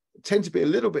 They tend to be a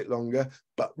little bit longer,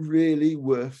 but really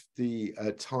worth the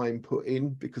time put in,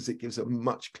 because it gives a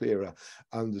much clearer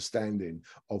understanding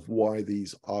of why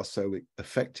these are so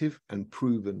effective and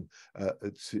proven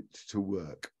to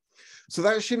work. So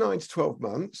that's your 9 to 12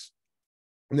 months.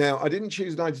 Now, I didn't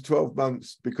choose 9 to 12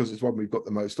 months because it's one we've got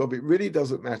the most of. It really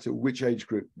doesn't matter which age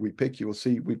group we pick. You'll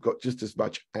see we've got just as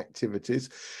much activities.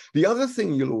 The other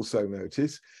thing you'll also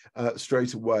notice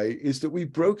straight away is that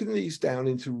we've broken these down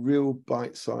into real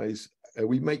bite-size.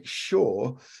 We make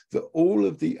sure that all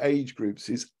of the age groups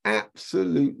is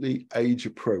absolutely age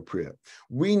appropriate.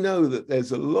 We know that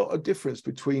there's a lot of difference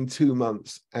between 2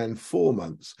 months and 4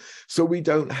 months. So we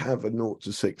don't have a 0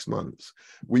 to 6 months.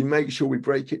 We make sure we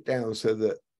break it down so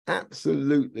that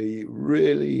absolutely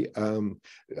really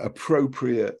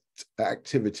appropriate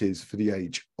activities for the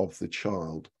age of the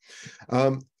child.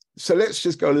 So let's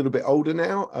just go a little bit older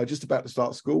now, just about to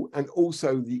start school, and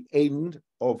also the end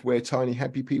of where Tiny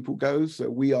Happy People goes. So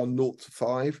we are 0 to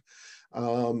 5.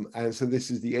 And so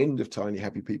this is the end of Tiny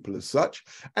Happy People as such,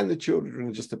 and the children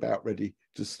are just about ready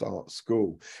to start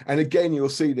school. And again, you'll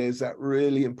see there's that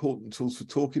really important Tools for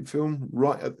Talking film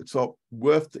right at the top,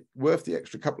 worth the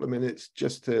extra couple of minutes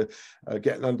just to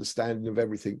get an understanding of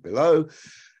everything below.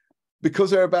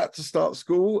 Because they're about to start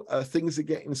school, things are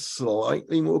getting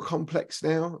slightly more complex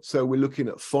now. So we're looking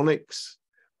at phonics.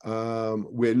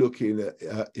 We're looking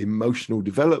at emotional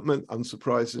development,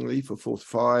 unsurprisingly, for 4 to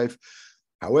 5.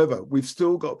 However, we've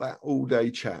still got that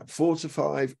all-day chat. 4 to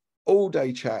 5,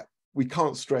 all-day chat. We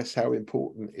can't stress how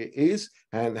important it is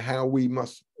and how we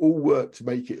must all work to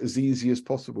make it as easy as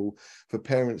possible for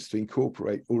parents to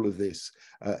incorporate all of this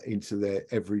into their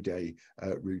everyday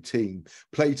routine.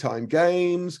 Playtime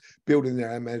games, building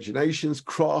their imaginations,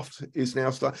 craft is now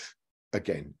starting.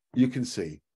 Again, you can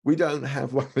see we don't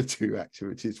have 1 or 2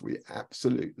 activities. We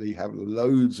absolutely have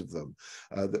loads of them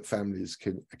that families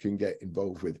can get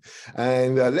involved with.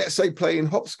 And let's say playing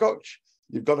hopscotch.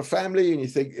 You've got a family and you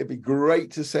think it'd be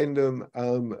great to send them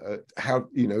how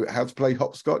to play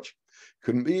hopscotch.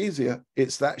 Couldn't be easier.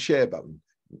 It's that share button.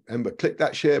 Remember, click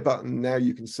that share button. Now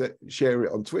you can share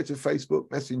it on Twitter,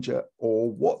 Facebook, Messenger,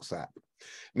 or WhatsApp.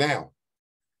 Now,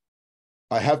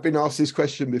 I have been asked this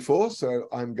question before, so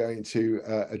I'm going to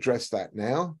address that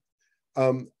now.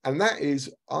 And that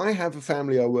is, I have a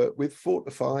family I work with, 4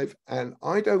 to 5, and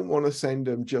I don't want to send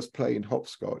them just playing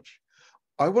hopscotch.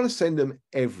 I want to send them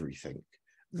everything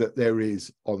that there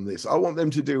is on this. I want them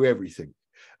to do everything,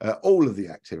 all of the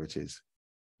activities.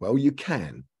 Well, you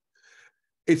can.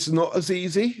 It's not as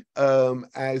easy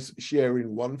as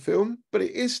sharing one film, but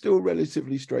it is still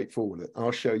relatively straightforward.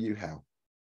 I'll show you how.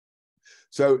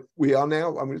 So we are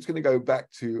now, I'm just going to go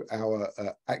back to our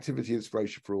activity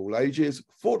inspiration for all ages,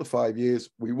 4 to 5 years.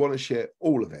 We want to share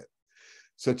all of it.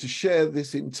 So to share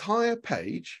this entire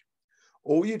page,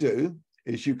 all you do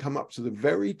is you come up to the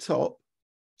very top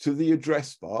to the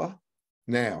address bar.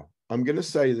 Now, I'm going to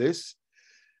say this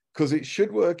because it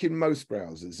should work in most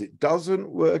browsers. It doesn't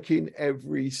work in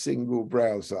every single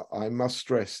browser. I must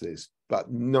stress this,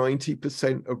 but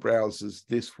 90% of browsers,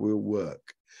 this will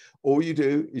work. All you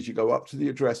do is you go up to the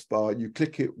address bar, you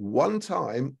click it one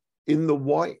time in the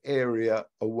white area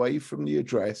away from the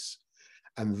address,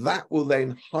 and that will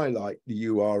then highlight the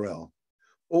URL.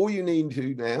 All you need to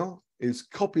do now is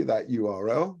copy that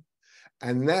URL.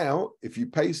 And now, if you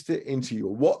paste it into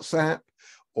your WhatsApp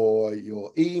or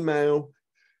your email,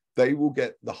 they will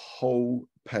get the whole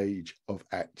page of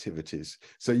activities.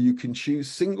 So you can choose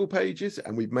single pages,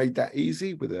 and we've made that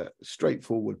easy with a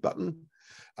straightforward button.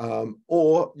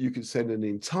 Or you can send an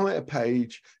entire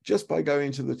page just by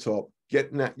going to the top,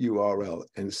 getting that URL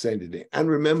and sending it. And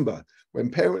remember, when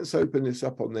parents open this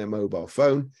up on their mobile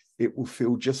phone, it will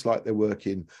feel just like they're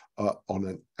working on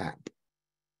an app.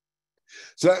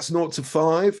 So that's 0 to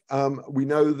 5. We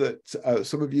know that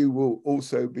some of you will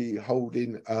also be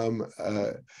holding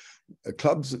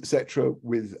clubs, etc.,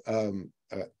 with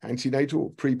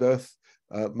antenatal, pre-birth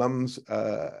mums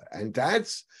and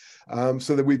dads.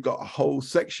 So that we've got a whole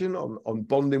section on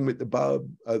bonding with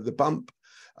the bump,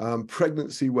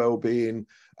 pregnancy well-being,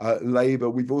 labour.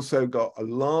 We've also got a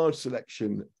large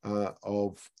selection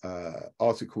of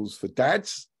articles for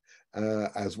dads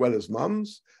as well as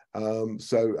mums.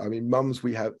 So, I mean, mums,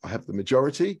 I have the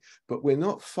majority, but we're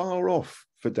not far off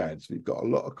for dads. We've got a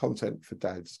lot of content for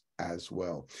dads as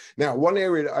well. Now, one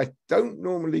area that I don't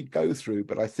normally go through,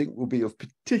 but I think will be of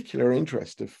particular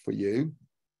interest for you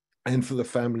and for the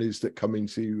families that come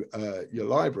into your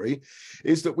library,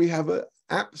 is that we have an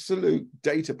absolute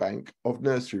data bank of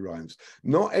nursery rhymes.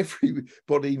 Not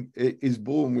everybody is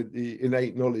born with the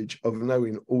innate knowledge of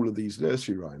knowing all of these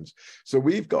nursery rhymes. So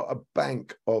we've got a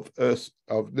bank of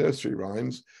nursery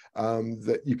rhymes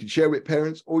that you can share with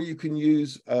parents, or you can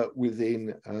use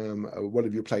within one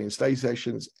of your play and stay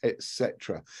sessions,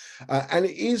 etc. And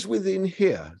it is within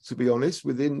here, to be honest,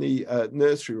 within the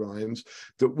nursery rhymes,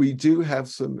 that we do have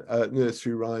some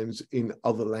nursery rhymes in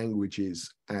other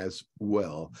languages as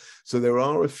well. So there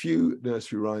are a few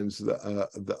nursery rhymes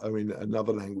that are in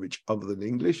another language other than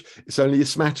English. It's only a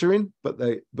smattering, but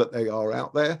they are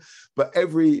out there. But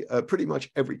pretty much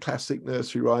every classic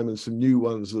nursery rhyme and some new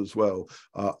ones as well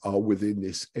are within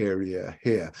this area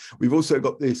here. We've also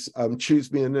got this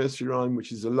Choose Me a Nursery Rhyme,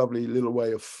 which is a lovely little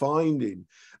way of finding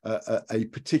a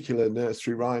particular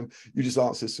nursery rhyme. You just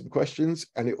answer some questions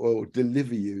and it will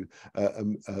deliver you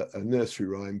a nursery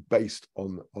rhyme based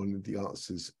on the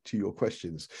answers to your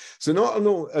questions. So not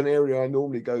an area I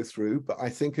normally go through, but I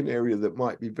think an area that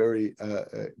might be very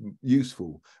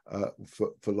useful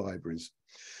for libraries.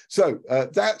 So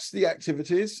that's the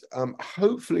activities.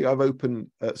 Hopefully I've opened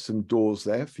some doors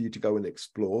there for you to go and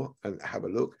explore and have a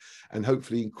look, and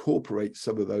hopefully incorporate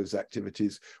some of those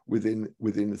activities within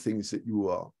the things that you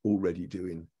are already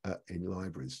doing in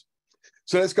libraries.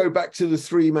 So let's go back to the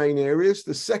three main areas.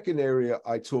 The second area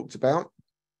I talked about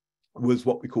was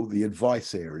what we call the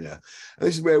advice area. And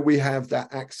this is where we have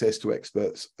that access to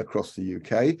experts across the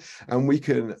UK, and we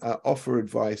can offer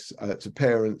advice to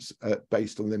parents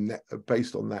based on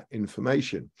that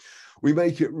information. We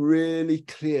make it really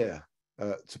clear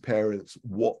to parents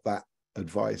what that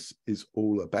advice is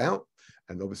all about.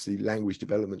 And obviously language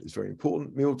development is very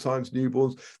important. Meal times,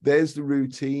 newborns, there's the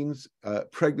routines,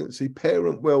 pregnancy,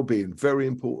 parent well-being, very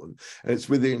important. And it's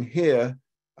within here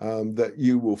that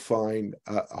you will find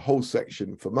a whole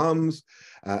section for mums,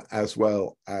 as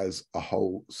well as a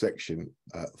whole section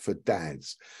for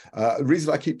dads. The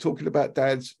reason I keep talking about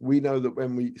dads, we know that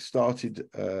when we started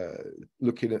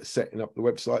looking at setting up the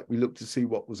website, we looked to see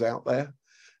what was out there,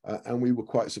 and we were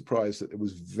quite surprised that there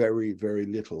was very, very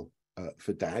little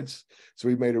for dads. So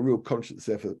we made a real conscious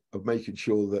effort of making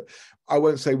sure that, I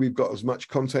won't say we've got as much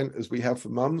content as we have for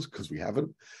mums, because we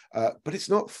haven't, but it's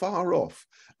not far off.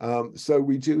 So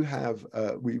we do have,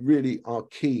 we really are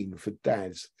keen for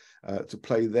dads to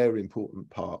play their important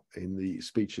part in the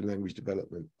speech and language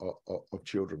development of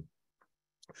children.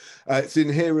 It's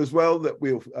in here as well that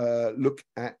we'll look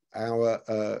at our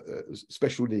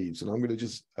special needs, and I'm going to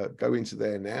just go into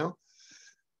there now.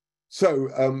 So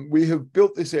we have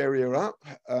built this area up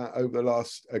over the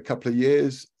last couple of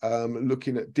years,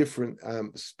 looking at different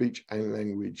speech and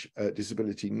language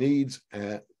disability needs.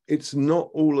 It's not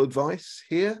all advice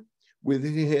here.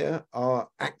 Within here are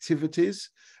activities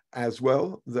as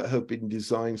well that have been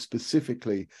designed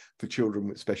specifically for children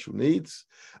with special needs.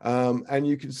 And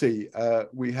you can see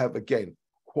we have, again,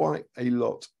 quite a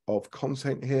lot of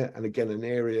content here, and again an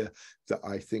area that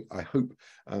I hope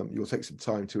you'll take some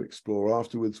time to explore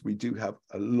afterwards. We do have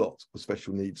a lot of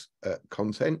special needs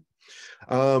content.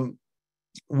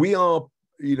 We are,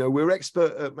 we're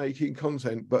expert at making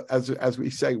content, but as we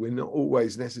say, we're not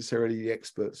always necessarily the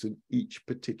experts in each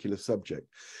particular subject.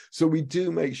 So we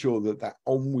do make sure that that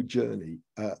onward journey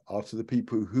are to the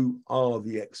people who are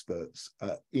the experts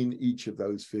in each of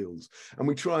those fields. And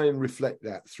we try and reflect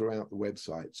that throughout the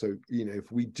website. So,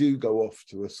 if we do go off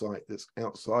to a site that's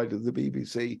outside of the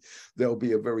BBC, there'll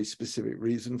be a very specific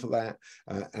reason for that,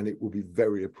 and it will be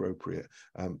very appropriate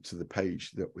to the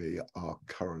page that we are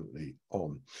currently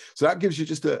on. So that gives you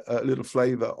just a little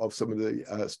flavour of some of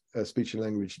the speech and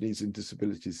language needs and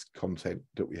disabilities content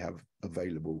that we have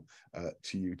available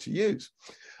to you to use.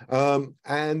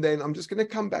 And then I'm just going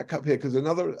to come back up here, because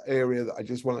another area that I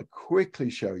just want to quickly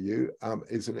show you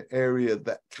is an area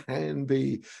that can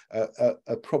be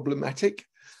problematic.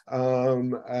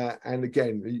 And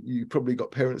again, you probably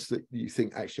got parents that you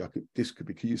think, actually, this could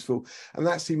be useful, and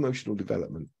that's emotional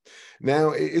development.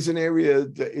 Now, it is an area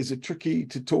that is tricky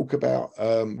to talk about,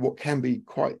 what can be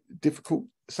quite difficult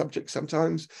subject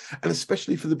sometimes, and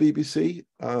especially for the BBC.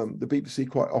 The BBC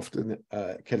quite often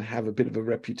can have a bit of a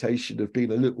reputation of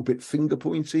being a little bit finger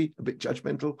pointy, a bit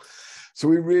judgmental. So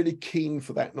we're really keen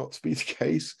for that not to be the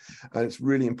case, and it's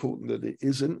really important that it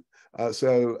isn't.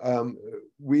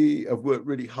 We have worked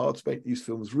really hard to make these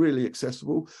films really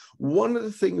accessible. One of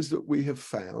the things that we have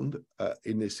found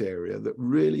in this area that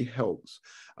really helps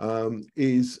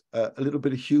is a little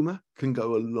bit of humor can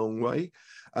go a long way.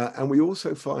 And we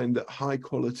also find that high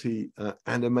quality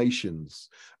animations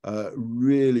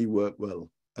really work well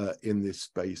in this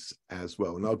space as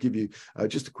well. And I'll give you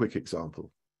just a quick example.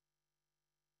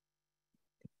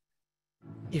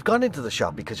 You've gone into the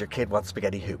shop because your kid wants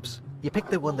spaghetti hoops. You pick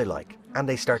the one they like, and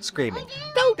they start screaming,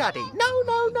 "No, Daddy! No,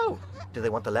 no, no!" Do they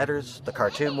want the letters, the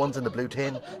cartoon ones in the blue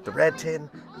tin, the red tin,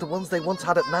 the ones they once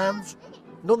had at Nan's?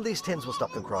 None of these tins will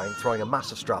stop them crying, throwing a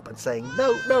massive strop and saying,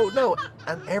 "No, no, no!"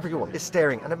 And everyone is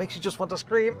staring, and it makes you just want to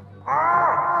scream.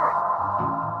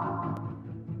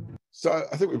 So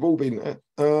I think we've all been there.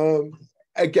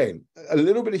 Again, a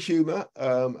little bit of humor,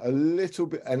 a little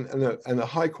bit, and a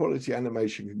high quality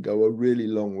animation can go a really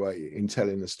long way in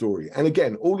telling a story. And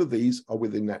again, all of these are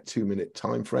within that 2-minute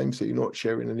time frame, so you're not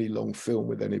sharing any long film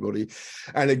with anybody.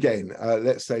 And again,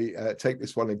 let's say take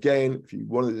this one again. If you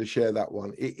wanted to share that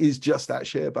one, it is just that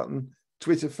share button.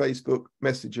 Twitter, Facebook,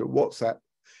 Messenger, WhatsApp.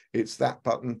 It's that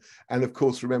button. And of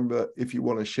course, remember, if you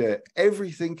want to share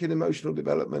everything in emotional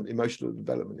development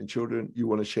in children, you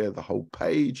want to share the whole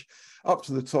page. Up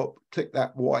to the top, click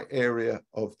that white area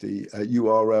of the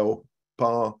URL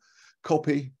bar,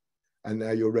 copy, and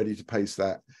now you're ready to paste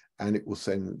that, and it will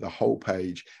send the whole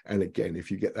page. And again, if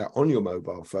you get that on your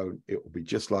mobile phone, it will be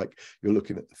just like you're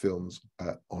looking at the films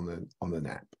on an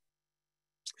app.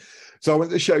 So I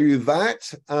want to show you that.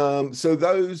 So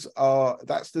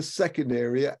that's the second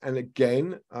area. And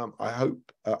again, I hope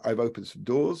I've opened some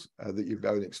doors that you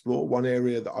go and explore. One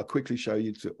area that I'll quickly show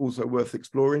you to also worth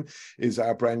exploring is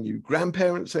our brand new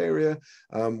grandparents area.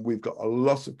 We've got a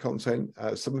lot of content.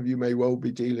 Some of you may well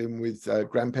be dealing with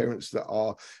grandparents that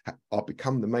are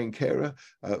become the main carer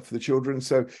for the children.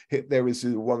 So there is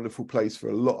a wonderful place for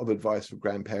a lot of advice for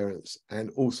grandparents,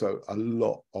 and also a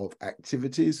lot of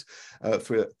activities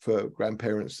for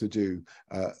grandparents to do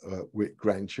with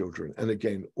grandchildren. And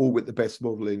again, all with the best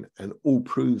modeling and all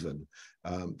proven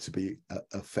to be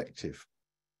effective.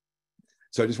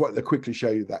 So I just wanted to quickly show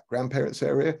you that grandparents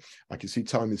area. I can see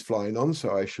time is flying on,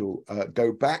 so I shall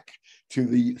go back to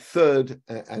the third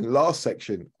and last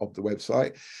section of the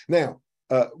website. Now,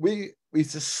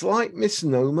 it's a slight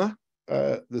misnomer,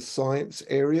 the science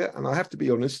area, and I have to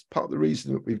be honest, part of the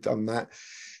reason that we've done that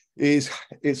is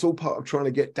it's all part of trying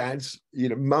to get dads.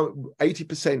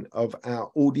 80% of our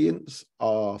audience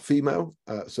are female,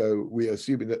 so we're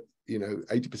assuming that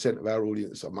 80% of our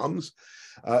audience are mums.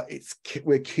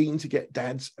 We're keen to get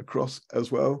dads across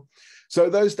as well. So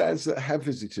those dads that have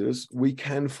visited us, we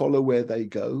can follow where they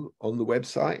go on the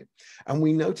website, and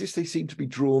we notice they seem to be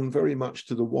drawn very much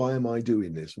to the why am I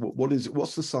doing this? What is it?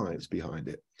 What's the science behind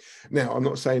it? Now, I'm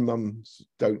not saying mums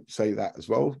don't say that as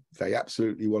well. They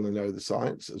absolutely want to know the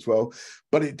science as well,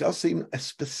 but it does seem a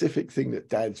specific thing that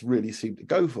dads really seem to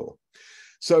go for.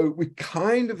 So we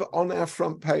kind of, on our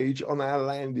front page, on our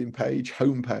landing page,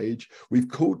 homepage, we've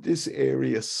called this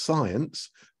area science,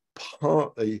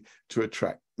 partly to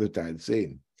attract the dads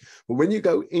in. But when you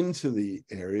go into the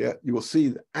area, you will see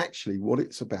that actually what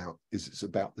it's about is it's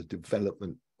about the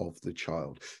development of the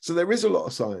child. So there is a lot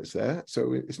of science there.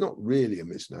 So it's not really a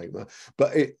misnomer,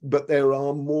 but there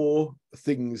are more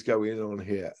things going on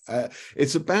here.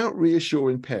 It's about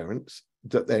reassuring parents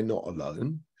that they're not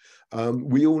alone.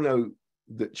 We all know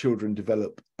that children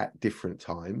develop at different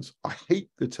times. I hate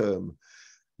the term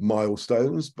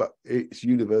milestones, but it's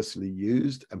universally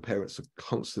used, and parents are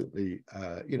constantly,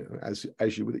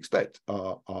 as you would expect,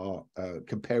 are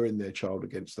comparing their child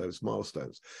against those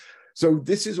milestones. So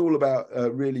this is all about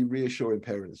really reassuring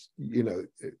parents.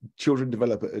 Children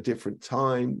develop at a different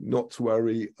time, not to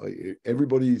worry.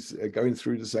 Everybody's going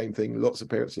through the same thing. Lots of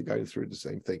parents are going through the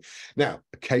same thing. Now,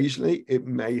 occasionally it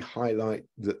may highlight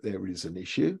that there is an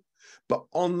issue, but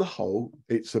on the whole,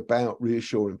 it's about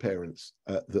reassuring parents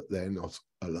that they're not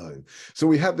alone. So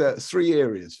we have 3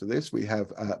 areas for this. We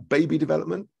have baby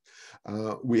development,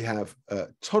 we have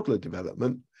toddler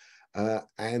development,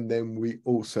 and then we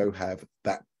also have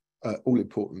that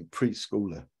all-important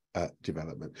preschooler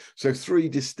development. So three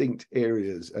distinct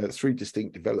areas, three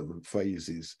distinct development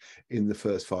phases in the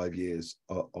first 5 years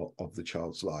of the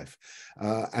child's life.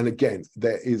 And again,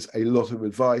 there is a lot of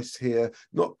advice here,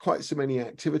 not quite so many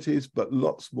activities, but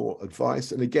lots more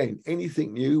advice. And again,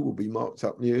 anything new will be marked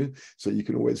up new, so you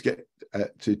can always get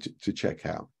to check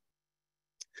out.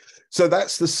 So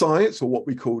that's the science, or what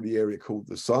we call the area called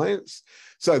the science.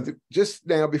 So just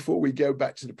now, before we go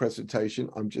back to the presentation,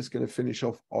 I'm just going to finish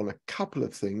off on a couple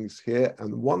of things here.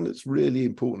 And the one that's really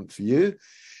important for you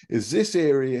is this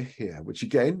area here, which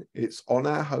again, it's on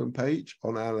our homepage,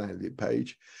 on our landing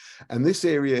page. And this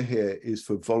area here is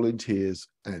for volunteers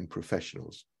and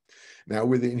professionals. Now,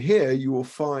 within here, you will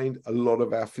find a lot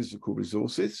of our physical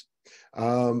resources.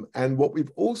 And what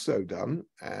we've also done,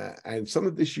 and some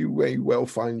of this you may well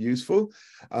find useful,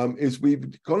 is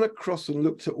we've gone across and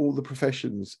looked at all the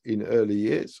professions in early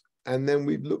years, and then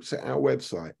we've looked at our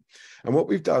website. And what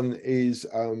we've done is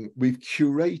we've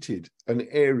curated an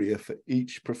area for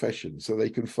each profession, so they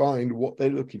can find what they're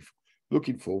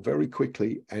looking for very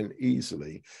quickly and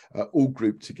easily, all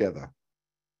grouped together.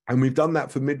 And we've done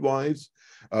that for midwives.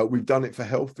 We've done it for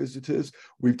health visitors.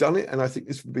 We've done it, and I think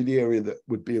this would be the area that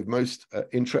would be of most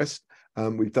interest.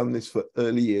 We've done this for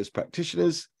early years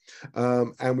practitioners,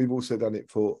 and we've also done it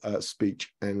for speech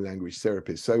and language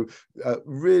therapists. So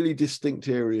really distinct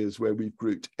areas where we've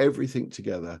grouped everything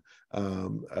together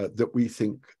that we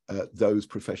think those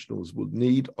professionals will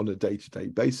need on a day-to-day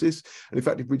basis. And in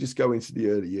fact, if we just go into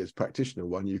the early years practitioner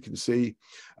one, you can see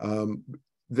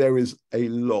there is a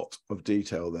lot of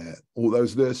detail there. All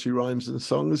those nursery rhymes and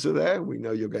songs are there. We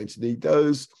know you're going to need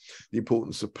those. The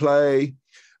importance of play,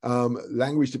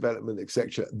 language development,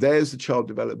 etc. There's the child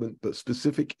development, but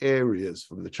specific areas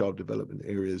from the child development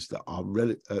areas that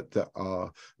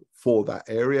are for that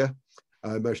area,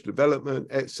 emotional development,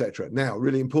 etc. Now,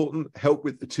 really important, help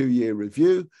with the 2-year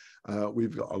review.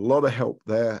 We've got a lot of help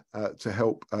there to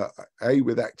help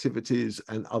with activities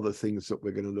and other things that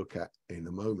we're going to look at in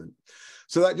a moment.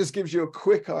 So that just gives you a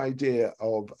quick idea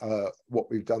of what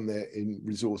we've done there in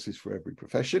resources for every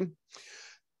profession.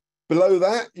 Below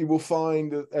that, you will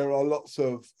find that there are lots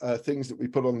of things that we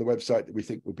put on the website that we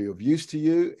think will be of use to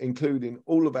you, including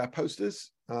all of our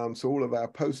posters. So all of our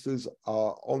posters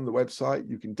are on the website.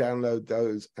 You can download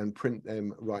those and print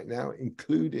them right now,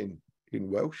 including in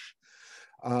Welsh.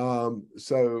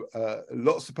 So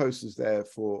lots of posters there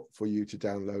for you to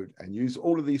download and use.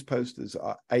 All of these posters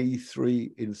are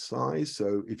A3 in size.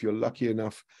 So if you're lucky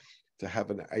enough to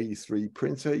have an A3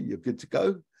 printer, you're good to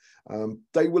go.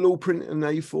 They will all print in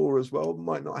A4 as well.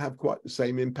 Might not have quite the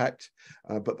same impact,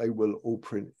 but they will all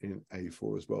print in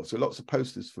A4 as well. So lots of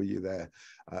posters for you there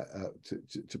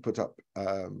to put up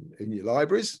in your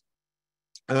libraries.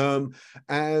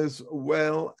 As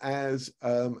well as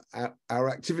our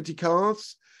activity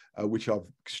cards, which are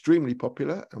extremely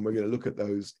popular, and we're going to look at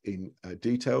those in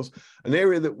details. An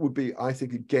area that would be, I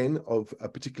think, again, of a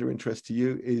particular interest to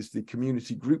you is the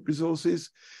community group resources.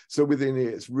 So within it,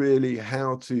 it's really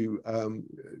how to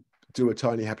do a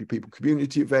Tiny Happy People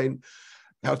community event,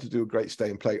 how to do a great stay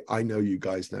and play. I know you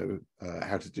guys know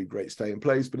how to do great stay and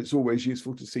plays, but it's always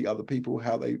useful to see other people,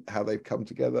 how they've come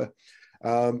together.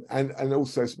 And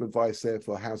also some advice there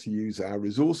for how to use our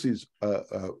resources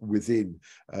within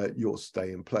your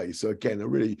stay and play. So again, a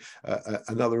really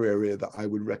another area that I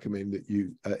would recommend that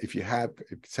you, if you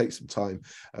take some time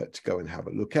to go and have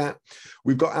a look at.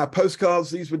 We've got our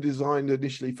postcards. These were designed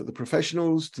initially for the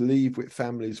professionals to leave with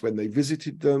families when they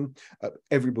visited them.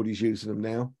 Everybody's using them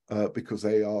now because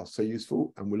they are so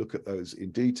useful, and we'll look at those in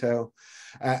detail.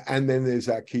 And then there's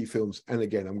our key films. And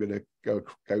again, I'm going to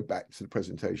go back to the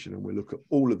presentation and we'll look at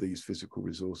all of these physical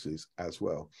resources as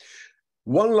well.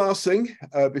 One last thing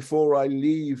before I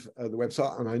leave the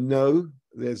website, and I know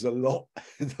there's a lot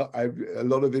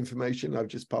of information I've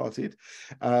just parted,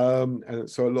 and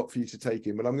so a lot for you to take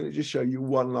in, but I'm going to just show you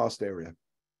one last area.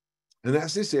 And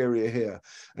that's this area here.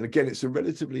 And again, it's a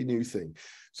relatively new thing.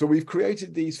 So we've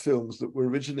created these films that were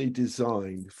originally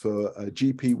designed for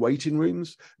GP waiting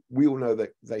rooms. We all know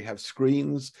that they have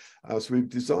screens. So we've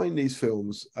designed these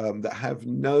films that have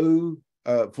no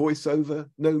voiceover,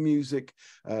 no music,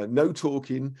 no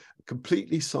talking,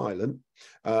 completely silent.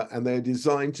 And they're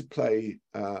designed to play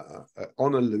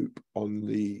on a loop on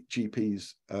the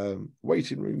GP's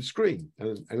waiting room screen.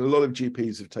 And a lot of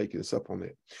GPs have taken us up on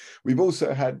it. We've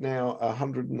also had now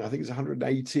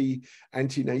 180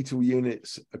 antenatal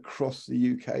units across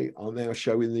the UK are now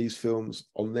showing these films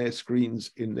on their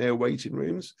screens in their waiting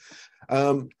rooms.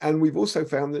 And we've also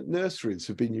found that nurseries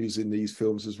have been using these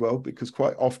films as well, because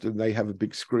quite often they have a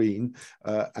big screen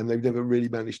and they've never really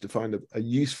managed to find a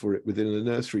use for it within a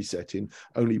nursery setting.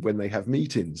 only when they have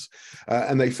meetings.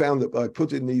 And they found that by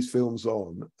putting these films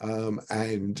on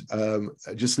and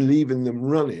just leaving them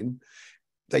running,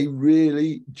 they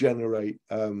really generate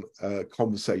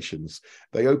conversations.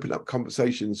 They open up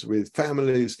conversations with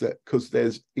families because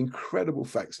there's incredible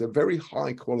facts. They're very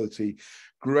high quality,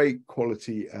 great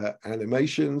quality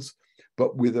animations,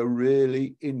 but with a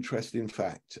really interesting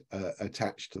fact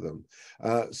attached to them.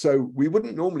 So we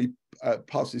wouldn't normally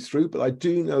pass this through, but I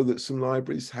do know that some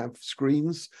libraries have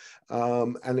screens.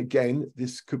 And again,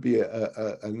 this could be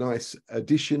a nice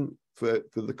addition for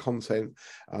the content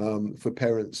for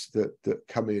parents that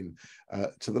come in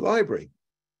to the library.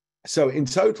 So in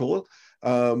total,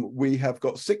 we have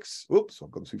got 6. Whoops,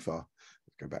 I've gone too far.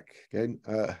 Let's go back again.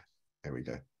 There we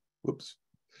go. Whoops.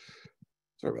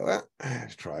 Sorry about that.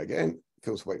 Let's try again.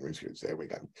 Films for waiting room screens. There we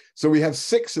go. So we have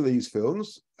 6 of these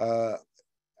films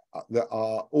that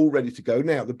are all ready to go.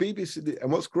 Now, the BBC,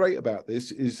 and what's great about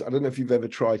this is, I don't know if you've ever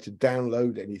tried to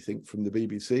download anything from the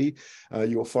BBC.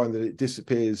 You'll find that it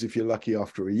disappears if you're lucky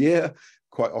after a year,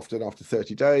 quite often after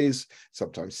 30 days,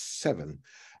 sometimes 7.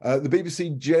 The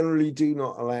BBC generally do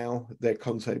not allow their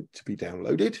content to be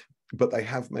downloaded, but they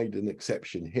have made an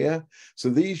exception here. So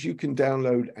these you can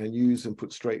download and use and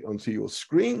put straight onto your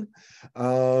screen.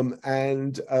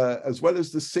 As well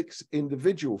as the 6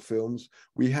 individual films,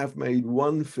 we have made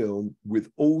one film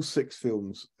with all 6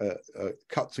 films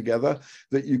cut together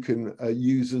that you can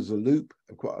use as a loop.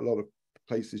 And quite a lot of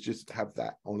places just have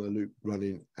that on a loop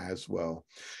running as well.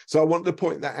 So I wanted to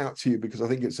point that out to you because I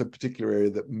think it's a particular area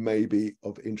that may be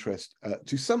of interest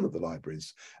to some of the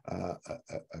libraries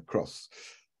across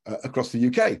the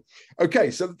UK. Okay,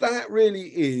 so that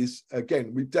really is,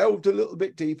 again, we've delved a little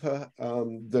bit deeper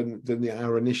than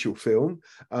our initial film,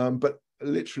 but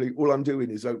literally all I'm doing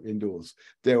is opening doors.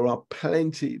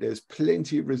 There's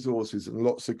plenty of resources and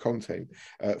lots of content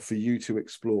for you to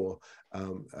explore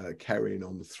carrying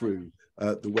on through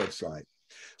the website.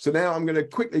 So now I'm going to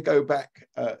quickly go back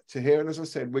to here, and as I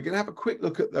said, we're going to have a quick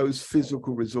look at those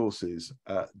physical resources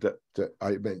that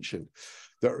I mentioned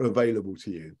that are available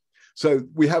to you. So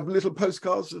we have little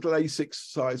postcards, little A6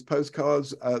 size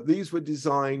postcards. These were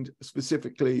designed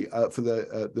specifically for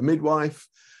the midwife,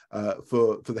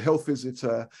 for the health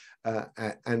visitor,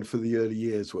 and for the early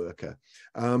years worker.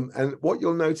 And what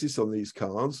you'll notice on these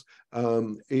cards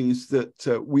is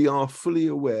that we are fully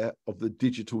aware of the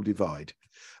digital divide.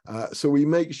 So we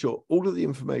make sure all of the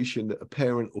information that a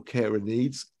parent or carer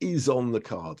needs is on the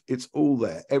card. It's all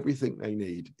there. Everything they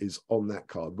need is on that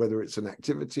card, whether it's an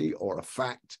activity or a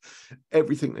fact,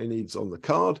 everything they need is on the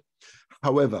card.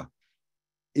 However,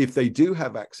 if they do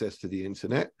have access to the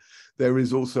internet, there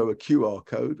is also a QR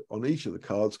code on each of the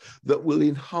cards that will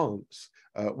enhance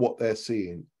what they're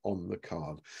seeing on the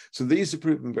card. So these have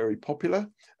proven very popular.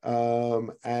 As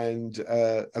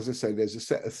I say, there's a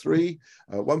set of 3,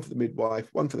 one for the midwife,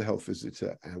 one for the health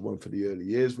visitor, and one for the early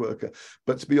years worker.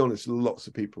 But to be honest, lots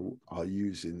of people are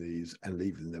using these and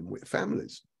leaving them with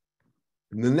families.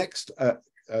 And the next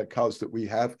cards that we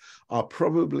have are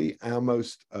probably our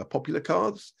most popular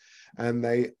cards, and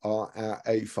they are our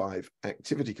A5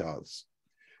 activity cards.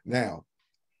 Now,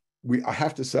 I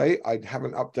have to say, I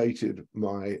haven't updated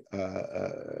my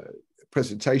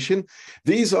presentation.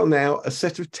 These are now a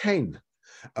set of 10.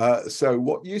 So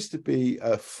what used to be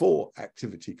 4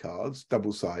 activity cards,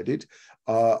 double-sided,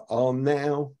 are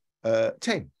now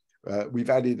 10.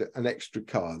 We've added an extra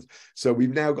card. So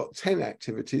we've now got 10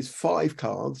 activities, 5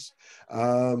 cards,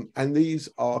 and these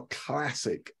are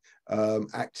classic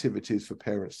activities for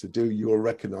parents to do. You'll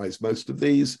recognize most of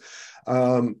these.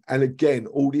 And again,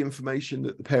 all the information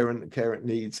that the parent and carer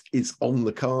needs is on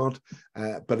the card.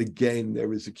 But again,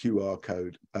 there is a QR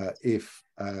code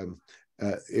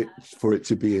for it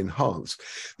to be enhanced.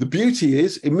 The beauty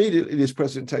is, immediately this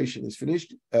presentation is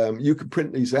finished, you can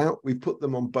print these out. We've put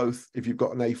them on both, if you've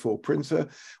got an A4 printer,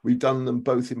 we've done them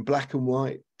both in black and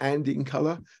white and in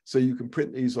color. So you can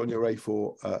print these on your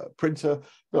A4 printer.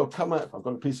 They'll come out, I've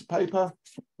got a piece of paper,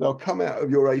 they'll come out of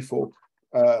your A4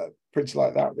 printer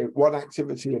like that with one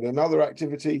activity and another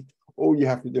activity. All you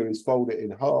have to do is fold it in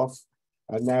half,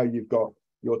 and now you've got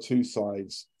your 2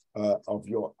 sides of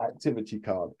your activity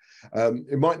card.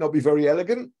 It might not be very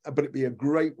elegant, but it'd be a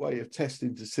great way of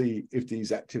testing to see if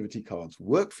these activity cards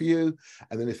work for you.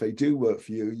 And then if they do work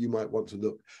for you, you might want to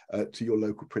look to your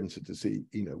local printer to see,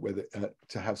 whether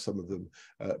to have some of them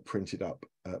printed up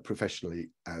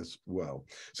professionally as well.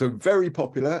 So very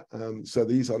popular. So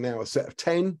these are now a set of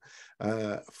 10,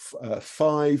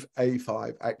 5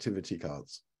 A5 activity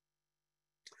cards.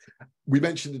 We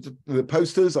mentioned the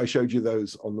posters. I showed you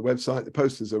those on the website. The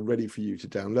posters are ready for you to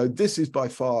download. This is by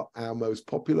far our most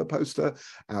popular poster,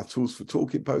 our Tools for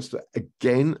Talking poster.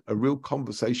 Again, a real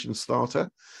conversation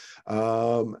starter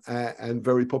and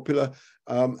very popular.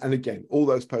 And again, all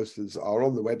those posters are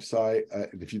on the website.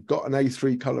 And if you've got an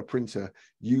A3 color printer,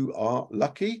 you are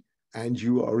lucky and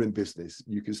you are in business.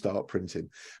 You can start printing.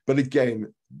 But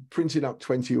again, printing up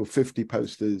 20 or 50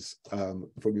 posters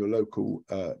from your local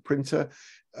printer.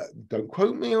 Don't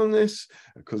quote me on this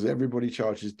because everybody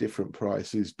charges different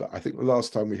prices. But I think the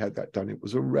last time we had that done, it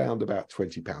was around about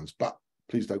 £20. But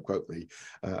please don't quote me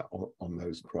on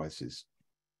those prices.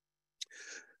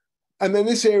 And then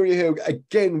this area here,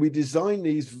 again, we designed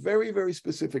these very, very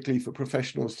specifically for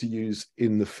professionals to use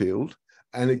in the field.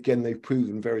 And again, they've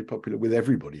proven very popular with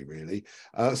everybody, really.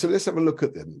 So let's have a look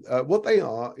at them. What they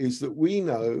are is that we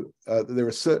know that there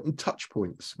are certain touch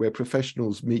points where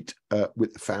professionals meet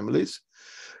with the families.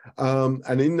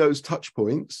 And in those touch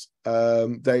points,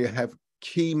 they have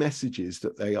key messages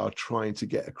that they are trying to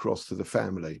get across to the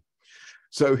family.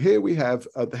 So here we have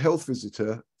the health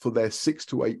visitor for their 6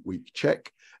 to 8 week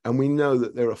check. And we know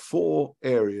that there are 4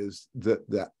 areas that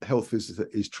that health visitor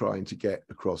is trying to get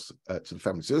across to the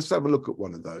family. So let's have a look at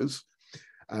one of those.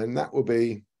 And that will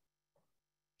be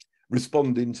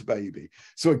responding to baby.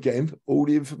 So again, all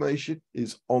the information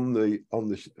is on the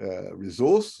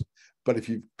resource. But if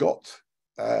you've got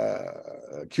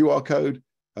a QR code,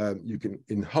 you can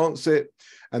enhance it.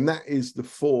 And that is the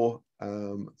 4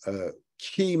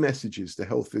 key messages the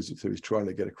health visitor is trying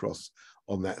to get across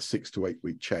on that 6 to 8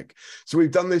 week check. So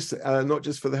we've done this not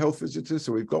just for the health visitor.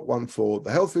 So we've got one for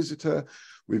the health visitor.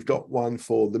 We've got one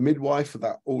for the midwife for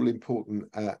that all-important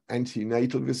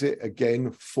antenatal visit.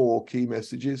 Again, 4 key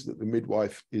messages that the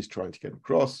midwife is trying to get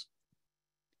across.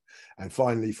 And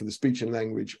finally, for the speech and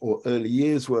language or early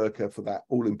years worker for that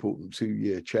all-important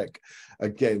 2-year check,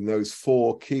 again, those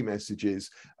 4 key messages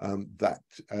that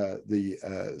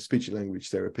the speech and language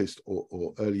therapist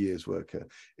or early years worker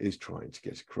is trying to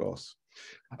get across.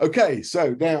 Okay,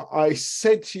 so now I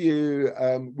said to you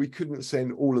we couldn't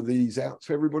send all of these out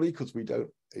to everybody because we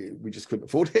just couldn't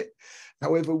afford it.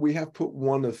 However, we have put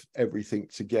one of everything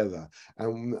together,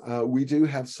 and we do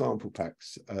have sample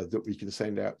packs that we can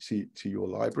send out to your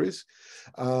libraries.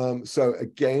 So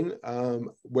again,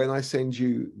 when I send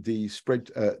you the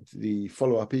the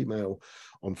follow-up email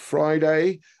on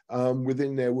Friday,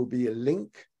 within there will be a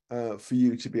link for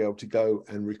you to be able to go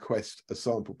and request a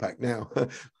sample pack. Now,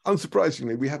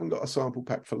 unsurprisingly, we haven't got a sample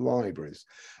pack for libraries,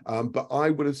 but I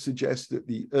would have suggested that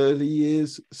the early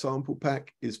years sample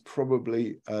pack is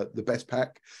probably the best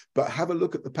pack. But have a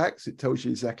look at the packs. It tells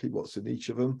you exactly what's in each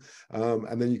of them.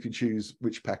 And then you can choose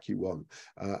which pack you want.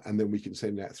 And then we can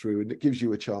send that through. And it gives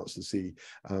you a chance to see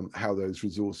how those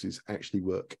resources actually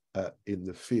work in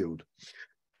the field.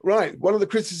 Right, one of the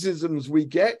criticisms we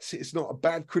get, it's not a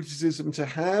bad criticism to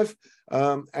have,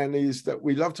 and is that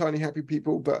we love Tiny Happy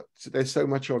People, but there's so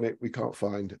much on it, we can't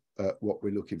find what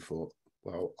we're looking for.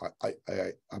 Well,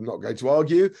 I'm not going to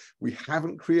argue. We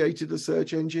haven't created a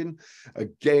search engine.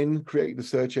 Again, creating a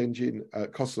search engine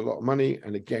costs a lot of money,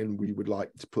 and again, we would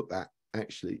like to put that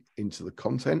actually into the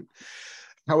content.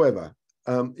 However,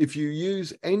 if you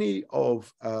use any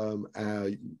of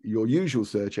your usual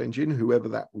search engine, whoever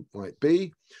that might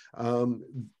be,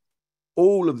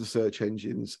 all of the search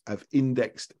engines have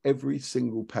indexed every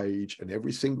single page and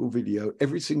every single video,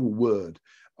 every single word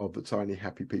of the Tiny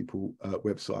Happy People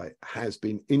website has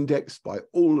been indexed by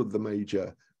all of the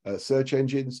major search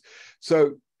engines.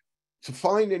 So to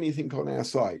find anything on our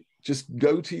site, just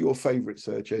go to your favorite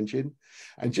search engine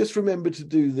and just remember to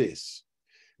do this.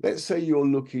 Let's say you're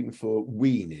looking for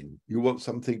weaning. You want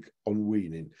something on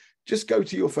weaning. Just go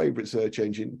to your favorite search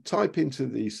engine, type into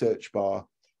the search bar.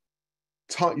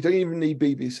 You don't even need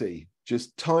BBC,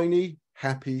 just Tiny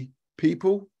Happy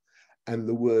People and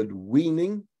the word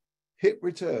weaning, hit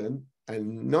return,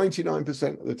 and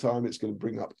 99% of the time it's going to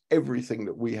bring up everything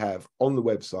that we have on the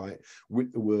website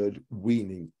with the word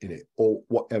weaning in it or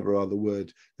whatever other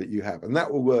word that you have. And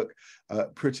that will work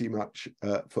pretty much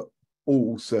for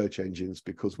all search engines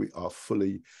because we are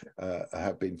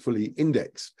have been fully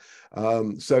indexed.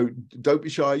 So don't be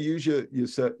shy, use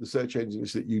the search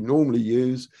engines that you normally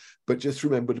use, but just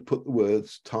remember to put the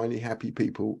words Tiny Happy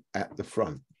People at the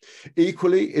front.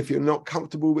 Equally, if you're not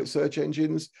comfortable with search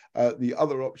engines, the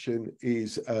other option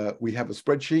is we have a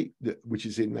spreadsheet which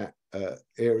is in that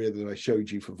area that I showed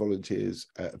you for volunteers,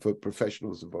 for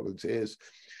professionals and volunteers.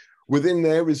 Within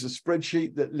there is a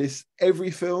spreadsheet that lists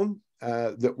every film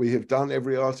that we have done,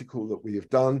 every article that we have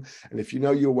done. And if you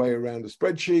know your way around a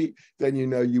spreadsheet, then you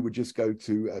know you would just go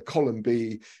to column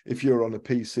B. If you're on a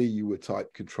PC, you would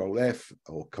type Control F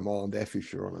or Command F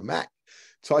if you're on a Mac.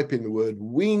 Type in the word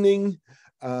weaning,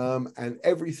 and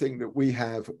everything that we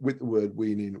have with the word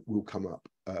weaning will come up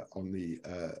on the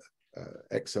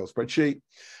Excel spreadsheet,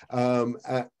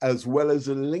 as well as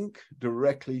a link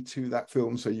directly to that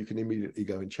film, so you can immediately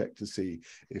go and check to see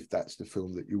if that's the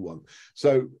film that you want.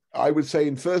 So I would say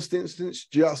in first instance,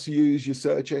 just use your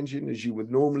search engine as you would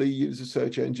normally use a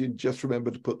search engine. Just remember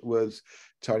to put the words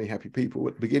Tiny Happy People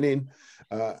at the beginning,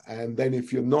 and then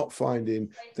if you're not finding,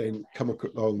 then come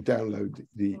along, download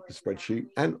the spreadsheet,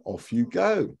 and off you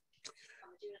go.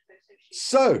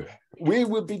 So we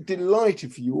would be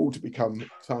delighted for you all to become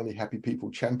Tiny Happy People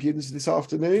champions this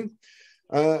afternoon.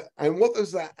 And what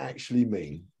does that actually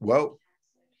mean? Well,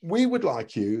 we would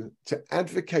like you to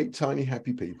advocate Tiny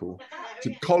Happy People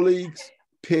to colleagues,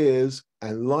 peers,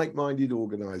 and like-minded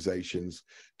organizations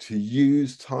to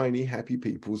use Tiny Happy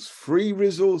People's free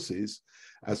resources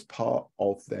as part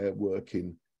of their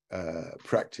working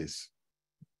practice.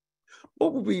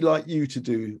 What would we like you to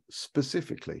do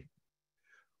specifically?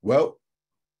 Well,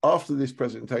 after this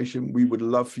presentation, we would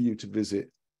love for you to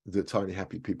visit the Tiny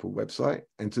Happy People website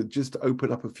and to just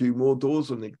open up a few more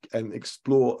doors and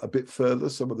explore a bit further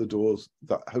some of the doors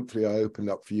that hopefully I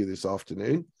opened up for you this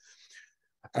afternoon.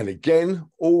 And again,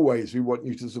 always we want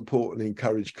you to support and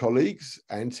encourage colleagues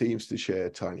and teams to share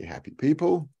Tiny Happy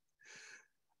People.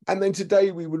 And then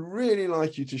today we would really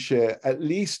like you to share at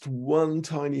least one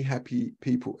Tiny Happy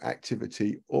People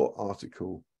activity or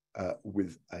article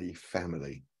with a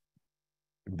family.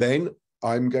 Then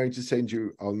I'm going to send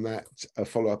you on that a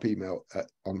follow-up email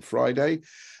on Friday.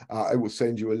 I will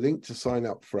send you a link to sign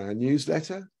up for our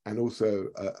newsletter, and also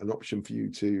an option for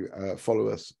you to follow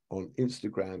us on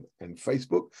Instagram and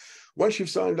Facebook. Once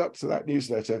you've signed up to that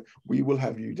newsletter, we will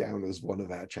have you down as one of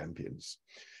our champions.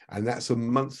 And that's a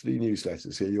monthly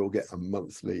newsletter, so you'll get a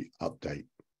monthly update.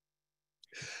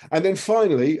 And then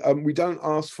finally, we don't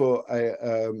ask for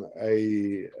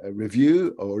a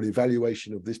review or an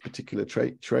evaluation of this particular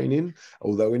training,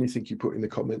 although anything you put in the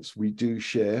comments, we do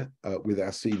share with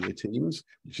our senior teams,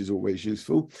 which is always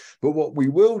useful. But what we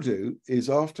will do is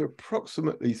after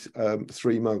approximately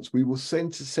 3 months, we will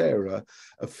send to Sarah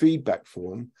a feedback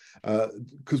form,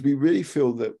 because we really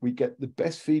feel that we get the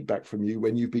best feedback from you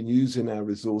when you've been using our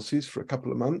resources for a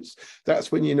couple of months.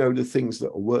 That's when you know the things that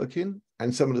are working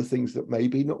and some of the things that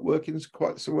maybe not working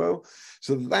quite so well.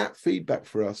 So that feedback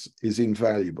for us is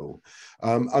invaluable.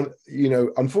 You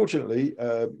know, unfortunately,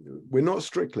 we're not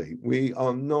strictly, we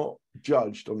are not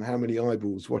judged on how many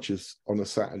eyeballs watch us on a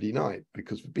Saturday night,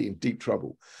 because we'd be in deep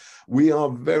trouble. We are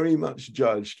very much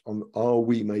judged on, are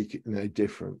we making a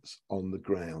difference on the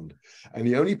ground? And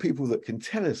the only people that can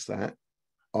tell us that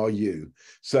are you.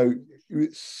 So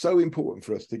it's so important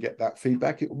for us to get that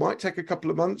feedback. It might take a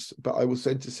couple of months, but I will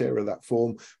send to Sarah that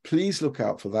form. Please look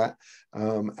out for that,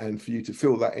 and for you to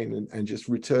fill that in and just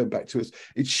return back to us.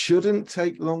 It shouldn't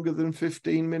take longer than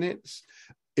 15 minutes.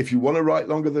 If you want to write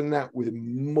longer than that, we're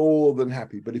more than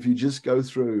happy. But if you just go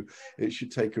through, it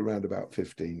should take around about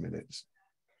 15 minutes.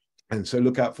 And so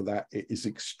look out for that. It is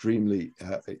extremely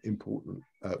important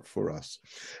for us.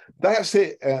 That's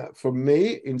it for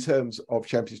me in terms of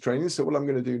Champions Training. So what I'm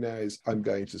going to do now is I'm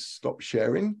going to stop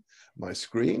sharing my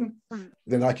screen.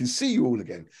 Then I can see you all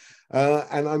again.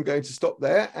 And I'm going to stop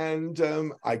there. And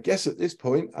I guess at this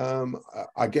point,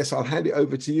 I guess I'll hand it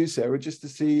over to you, Sarah, just to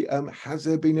see, has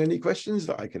there been any questions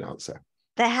that I can answer?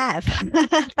 There have.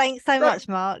 Thanks so much,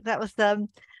 Mark. That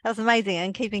was amazing,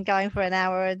 and keeping going for an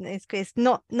hour, and it's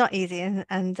not easy,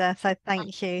 and so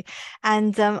thank you.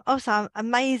 And also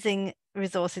amazing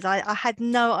resources. I had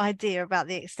no idea about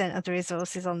the extent of the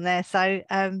resources on there, so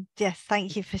yes,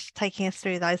 thank you for taking us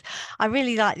through those. I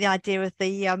really like the idea of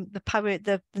the poet,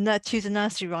 the choose a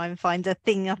nursery rhyme finder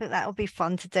thing. I think that will be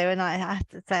fun to do, and I have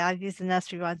to say I've used the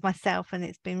nursery rhymes myself, and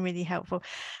it's been really helpful.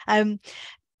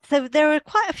 So there are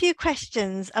quite a few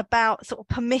questions about sort of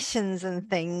permissions and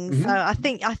things. So I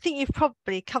think you've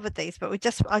probably covered these, but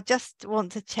I just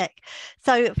want to check.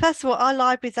 So first of all, are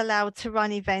libraries allowed to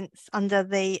run events under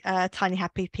the Tiny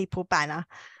Happy People banner?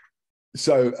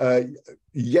 So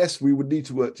yes, we would need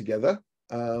to work together,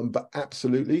 but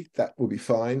absolutely that will be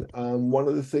fine. One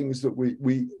of the things that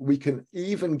we can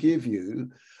even give you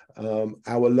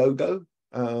our logo,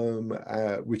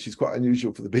 which is quite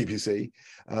unusual for the BBC,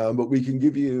 but we can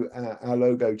give you our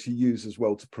logo to use as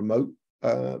well to promote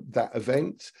that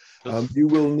event, you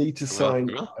will need to sign,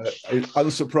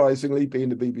 unsurprisingly, being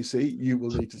the BBC, you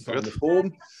will need to sign the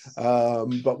form.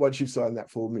 But once you've signed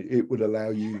that form, it would allow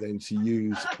you then to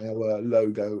use our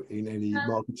logo in any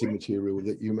marketing material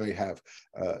that you may have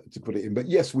to put it in. But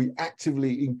yes, we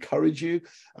actively encourage you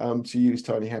to use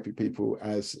Tiny Happy People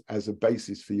as a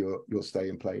basis for your stay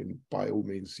and play. And by all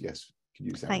means, yes,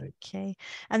 use that. Thank you.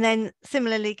 And then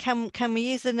similarly, can we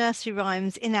use the nursery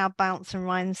rhymes in our bounce and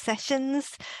rhyme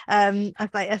sessions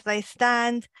as they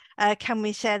stand? Can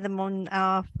we share them on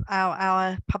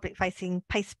our public facing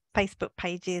Facebook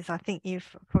pages? I think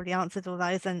you've probably answered all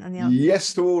those. And the answer,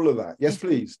 yes to all of that. Yes,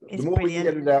 please. The more we can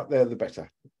get it out there, the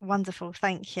better. Wonderful,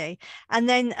 thank you. And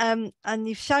then and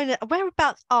you've shown it.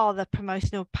 Whereabouts are the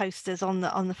promotional posters on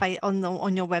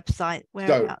your website?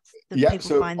 Whereabouts do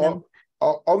people find them?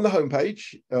 On the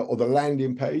homepage or the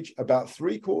landing page, about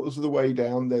 3/4 of the way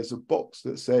down, there's a box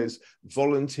that says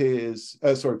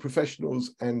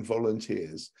professionals and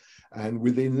volunteers. And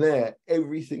within there,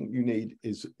 everything you need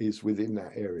is within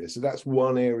that area. So that's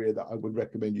one area that I would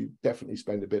recommend you definitely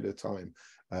spend a bit of time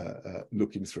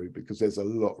looking through, because there's a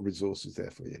lot of resources there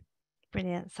for you.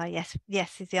 Brilliant. So yes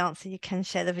is the answer. You can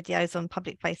share the videos on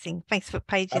public facing Facebook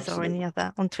pages. Absolutely. Or any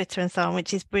other on Twitter and so on,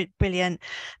 which is brilliant.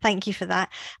 Thank you for that.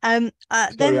 Sorry,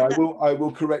 I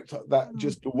will correct that.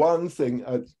 Just one thing.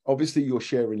 Obviously, you're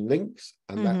sharing links,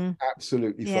 and that's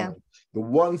absolutely fine. The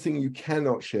one thing you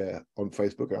cannot share on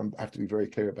Facebook, and I have to be very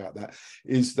clear about that,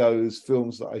 is those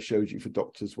films that I showed you for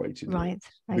doctors waiting. Right.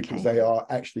 Okay. Because they are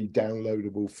actually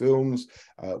downloadable films.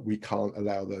 We can't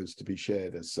allow those to be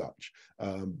shared as such.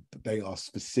 They are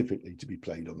specifically to be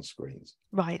played on screens.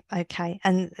 Right. Okay.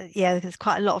 And yeah, there's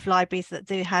quite a lot of libraries that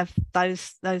do have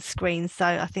those screens, so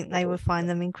I think they will find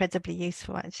them incredibly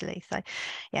useful, actually. So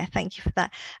yeah, thank you for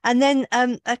that. And then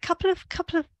a couple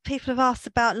of people have asked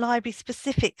about library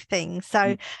specific things.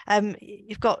 So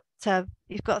you've got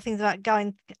things about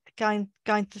going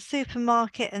to the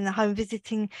supermarket and the home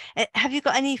visiting. Have you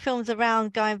got any films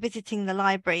around going visiting the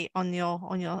library on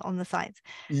the site?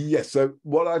 Yes. So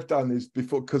what I've done is,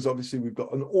 because obviously we've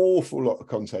got an awful lot of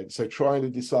content, so trying to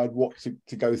decide what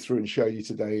to go through and show you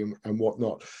today and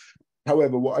whatnot.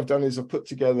 However, what I've done is I've put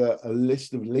together a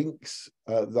list of links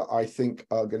that I think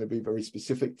are going to be very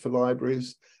specific for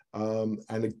libraries.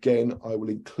 And again, I will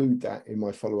include that in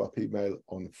my follow-up email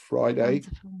on Friday.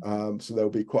 So there'll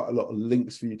be quite a lot of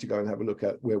links for you to go and have a look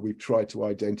at, where we've tried to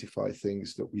identify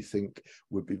things that we think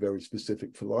would be very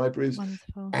specific for libraries.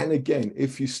 Wonderful. And again,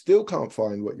 if you still can't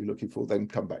find what you're looking for, then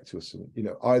come back to us. And,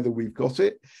 either we've got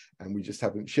it and we just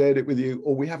haven't shared it with you,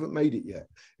 or we haven't made it yet,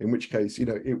 in which case,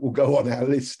 it will go on our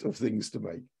list of things to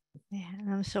make. Yeah,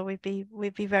 and I'm sure we'd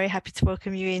be very happy to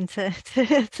welcome you into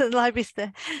to the libraries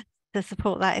to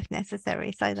support that if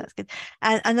necessary. So that's good.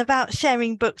 And about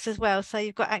sharing books as well. So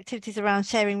you've got activities around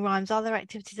sharing rhymes. Are there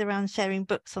activities around sharing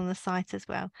books on the site as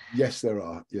well? Yes, there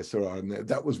are. And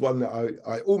that was one that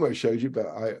I almost showed you, but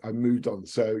I moved on.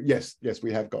 So yes,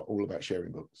 we have got all about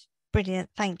sharing books. Brilliant.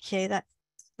 Thank you.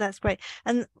 That's great.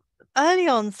 And early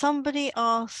on, somebody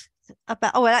asked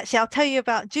about, actually I'll tell you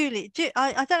about Julie.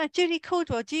 I don't know, Julie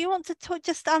Caldwell, do you want to talk,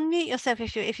 just unmute yourself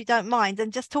if you don't mind,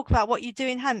 and just talk about what you do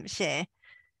in Hampshire?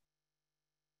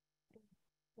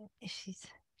 If you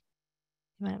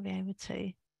might be able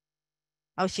to.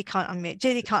 Oh, she can't unmute.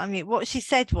 Julie can't unmute. What she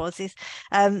said was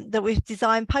that we've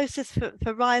designed posters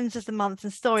for Rhymes of the Month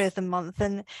and Story of the Month,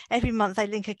 and every month they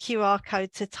link a QR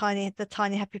code to the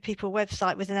Tiny Happy People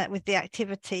website with the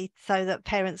activity, so that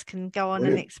parents can go on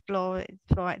and explore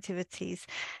activities.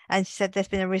 And she said there's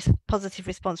been a positive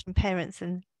response from parents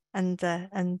and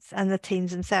the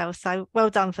teams themselves. So well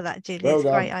done for that, Julie. It's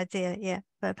a great idea. Yeah.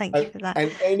 So thank you for that.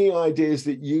 And any ideas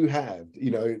that you have,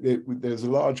 there's a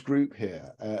large group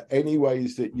here. Any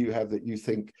ways that you have that you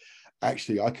think,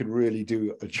 actually, I could really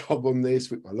do a job on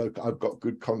this with my local. I've got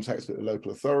good contacts with the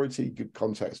local authority, good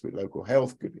contacts with local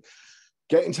health.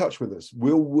 Get in touch with us.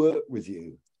 We'll work with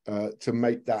you to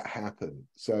make that happen.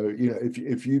 So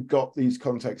if you've got these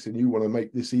contacts and you want to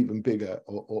make this even bigger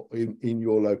or in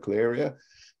your local area,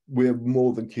 we're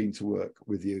more than keen to work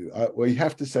with you. Well, you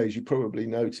have to say, as you probably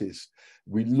noticed,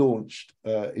 we launched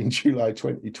in July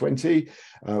 2020.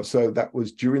 So that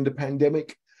was during the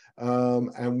pandemic.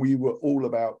 And we were all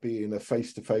about being a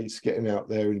face-to-face, getting out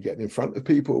there and getting in front of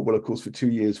people. Well, of course, for 2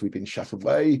 years, we've been shut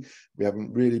away. We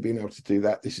haven't really been able to do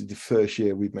that. This is the first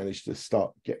year we've managed to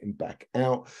start getting back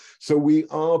out. So we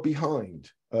are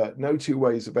behind. No two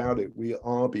ways about it. We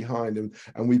are behind,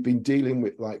 and we've been dealing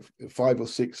with like 5 or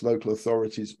 6 local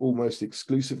authorities almost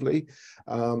exclusively.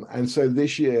 And so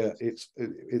this year it's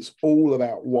all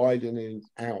about widening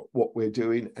out what we're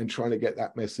doing and trying to get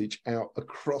that message out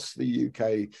across the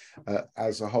UK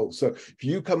as a whole. So if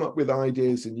you come up with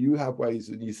ideas and you have ways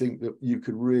and you think that you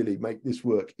could really make this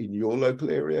work in your local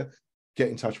area, get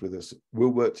in touch with us. We'll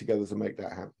work together to make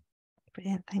that happen.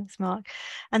 Brilliant, thanks, Mark.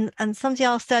 And somebody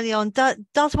asked early on,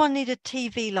 does one need a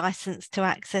TV license to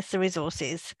access the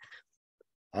resources?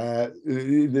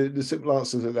 The simple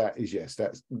answer to that is yes.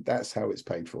 That's how it's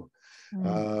paid for.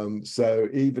 So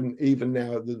even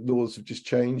now the laws have just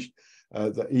changed,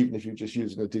 that even if you're just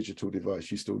using a digital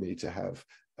device, you still need to have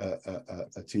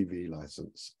a TV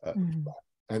license.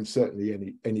 And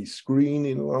certainly any screen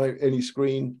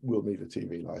will need a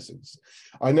TV license.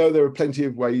 I know there are plenty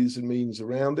of ways and means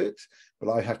around it, but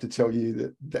I have to tell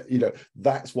you that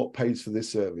that's what pays for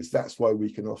this service. That's why we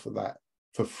can offer that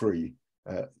for free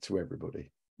to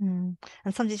everybody. And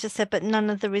somebody just said, but none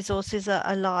of the resources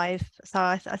are live. So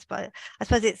I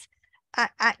suppose it's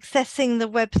accessing the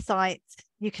website.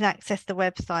 You can access the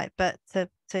website, but to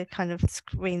kind of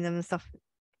screen them and stuff,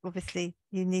 obviously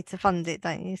you need to fund it,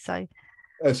 don't you? So.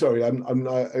 Sorry, I'm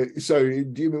not. So,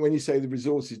 do you mean when you say the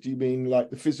resources? Do you mean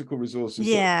like the physical resources?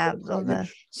 Yeah.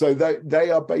 So they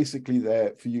are basically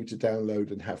there for you to download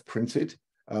and have printed.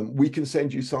 We can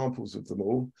send you samples of them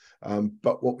all,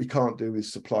 but what we can't do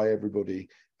is supply everybody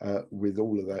with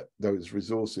all of those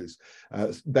resources.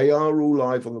 They are all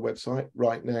live on the website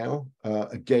right now.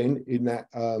 Again, in that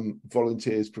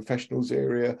volunteers professionals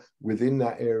area, within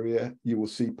that area, you will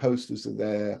see posters are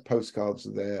there, postcards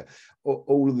are there,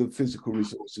 all of the physical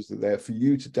resources are there for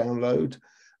you to download.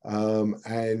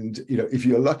 And if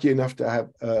you're lucky enough to have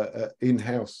an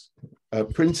in-house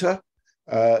printer,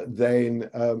 then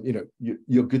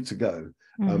you're good to go.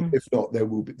 If not,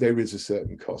 there is a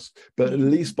certain cost, but at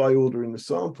least by ordering the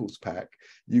samples pack,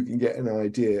 you can get an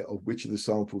idea of which of the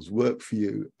samples work for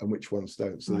you and which ones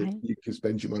don't, so that you can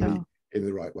spend your money in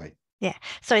the right way. Yeah.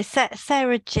 Sorry,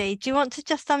 Sarah G, do you want to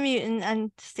just unmute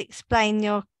and just explain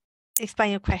your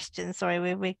question?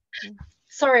 Sorry,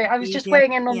 Sorry, I was just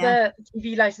weighing in on the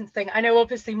TV license thing. I know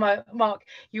obviously, Mark,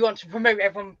 you want to promote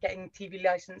everyone getting TV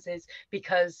licenses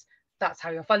because that's how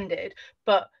you're funded,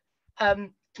 but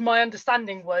my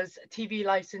understanding was TV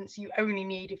license you only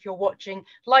need if you're watching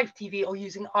live TV or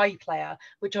using iPlayer,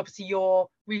 which obviously your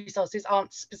resources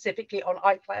aren't specifically on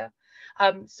iPlayer.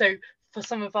 So for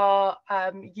some of our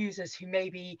users who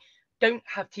maybe don't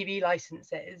have TV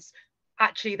licenses,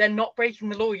 actually they're not breaking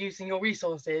the law using your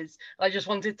resources. I just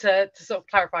wanted to sort of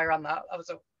clarify around that. That was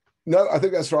all. No, I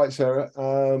think that's right, Sarah.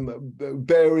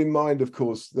 Bear in mind, of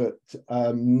course, that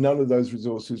none of those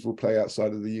resources will play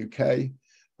outside of the UK.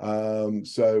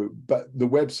 But the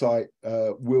website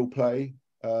will play,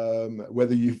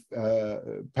 whether you've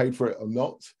paid for it or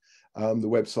not. The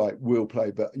website will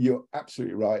play, but you're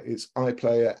absolutely right. It's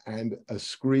iPlayer and a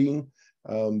screen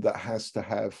that has to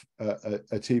have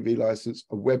a TV license.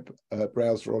 A web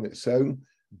browser on its own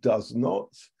does not.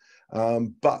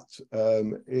 But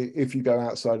if you go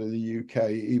outside of the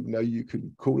UK, even though you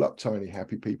can call up Tiny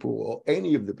Happy People or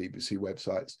any of the BBC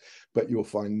websites, but you'll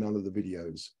find none of the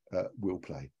videos will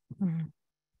play.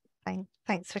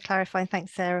 Thanks for clarifying.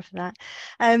 Thanks, Sarah, for that.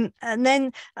 And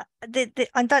then I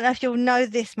don't know if you'll know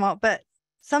this, Mark, but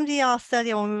somebody asked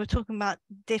earlier when we were talking about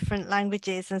different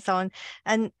languages and so on,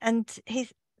 and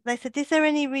they said, is there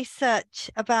any research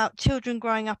about children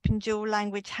growing up in dual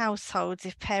language households?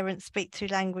 If parents speak 2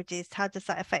 languages, how does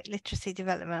that affect literacy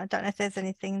development? I don't know if there's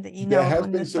anything that you know of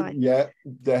on the site. Yeah,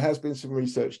 there has been some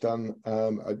research done.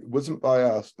 It wasn't by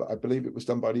us, but I believe it was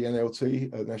done by the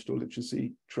NLT, National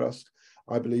Literacy Trust.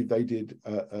 I believe they did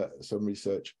some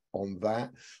research on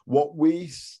that. What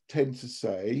we tend to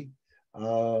say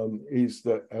is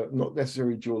that not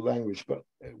necessarily dual language, but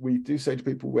we do say to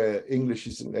people where English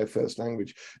isn't their first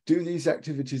language, do these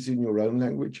activities in your own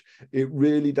language. It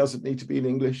really doesn't need to be in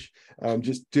English.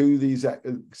 Just do these.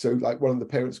 So like one of the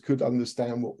parents could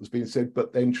understand what was being said,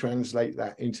 but then translate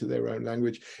that into their own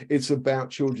language. It's about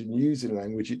children using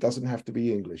language. It doesn't have to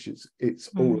be English. It's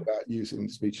all about using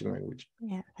speech and language.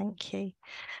 Yeah, thank you.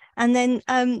 And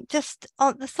then just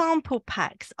on the sample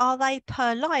packs, are they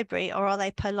per library or are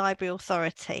they per library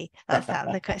authority? That's out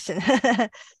of the question.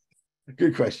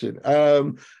 Good question.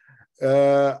 I'm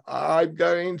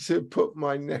going to put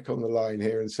my neck on the line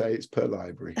here and say it's per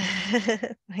library.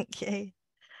 Thank you.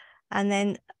 And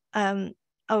then,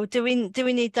 do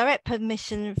we need direct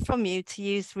permission from you to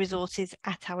use resources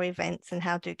at our events, and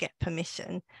how do you get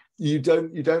permission? You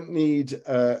don't need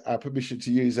our permission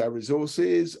to use our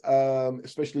resources,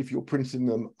 especially if you're printing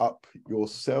them up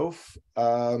yourself.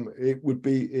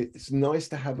 It's nice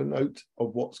to have a note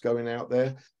of what's going out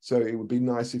there. So it would be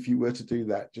nice if you were to do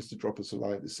that, just to drop us a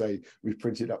line to say, we've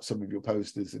printed up some of your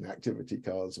posters and activity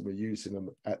cards and we're using them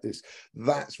at this.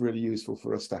 That's really useful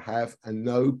for us to have and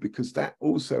know, because that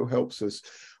also helps us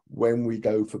when we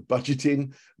go for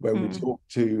budgeting, when we talk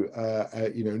to,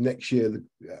 next year,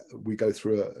 we go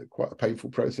through quite a painful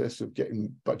process of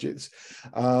getting budgets.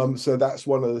 So that's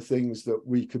one of the things that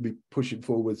we could be pushing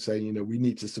forward, saying, we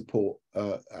need to support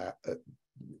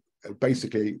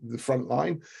basically the front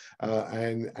line,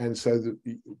 and so that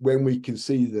when we can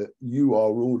see that you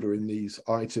are ordering these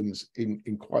items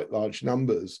in quite large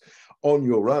numbers on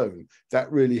your own,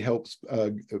 that really helps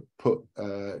put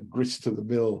grist to the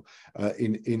mill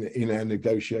in our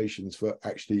negotiations for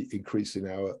actually increasing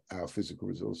our physical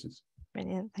resources.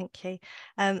 Brilliant, thank you.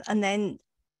 And then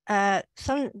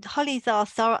Holly's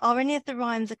asked, are any of the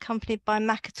rhymes accompanied by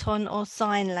Makaton or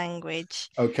sign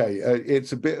language? Okay,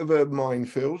 it's a bit of a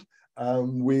minefield.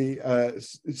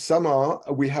 Some are.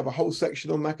 We have a whole section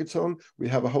on Makaton. We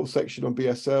have a whole section on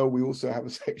BSL. We also have a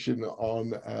section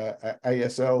on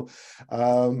ASL.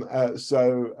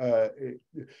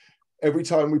 Every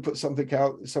time we put something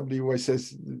out, somebody always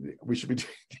says we should be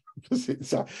doing the opposite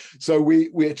side. So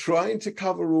we're trying to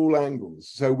cover all angles.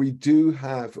 So we do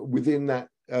have within that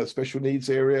special needs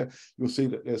area, you'll see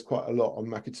that there's quite a lot on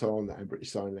Makaton and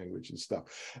British Sign Language and stuff.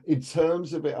 In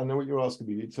terms of it, I know what you're asking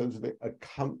me, in terms of it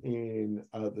accompanying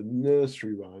the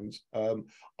nursery rhymes,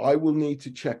 I will need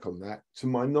to check on that. To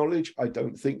my knowledge, I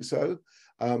don't think so,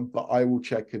 but I will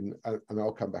check and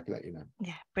I'll come back and let you know.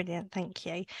 Yeah, brilliant, thank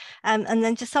you. And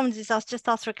then someone just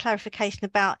asked for a clarification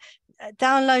about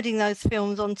downloading those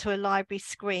films onto a library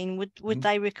screen. Would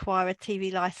they require a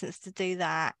TV license to do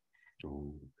that?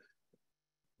 Ooh.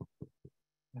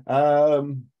 Let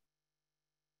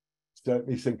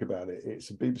me think about it.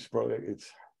 It's a BBC project.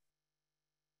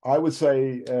 I would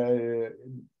say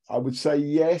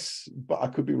yes, but I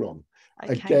could be wrong.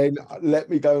 Okay. Again, let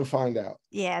me go and find out.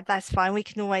 Yeah, that's fine. We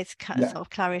can always sort of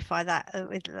clarify that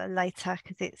later,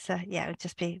 because it's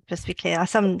just be clear.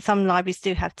 Some libraries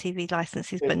do have TV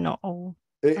licenses, but not all.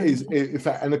 It is, in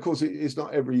fact, and of course, it's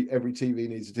not every TV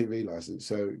needs a TV license.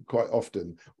 So quite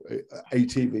often, a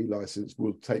TV license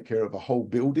will take care of a whole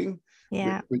building,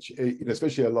 which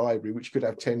especially a library, which could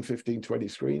have 10, 15, 20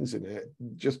 screens in it.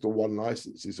 Just the one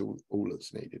license is all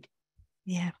that's needed.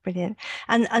 Yeah, brilliant.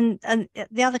 And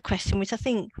the other question, which I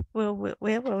think we're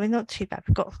not too bad.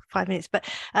 We've got 5 minutes, but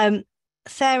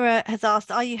Sarah has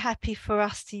asked, are you happy for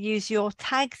us to use your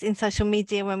tags in social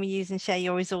media when we use and share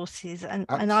your resources? And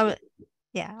I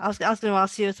was going to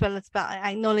ask you as well about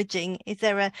acknowledging. Is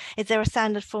there a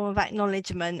standard form of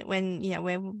acknowledgement when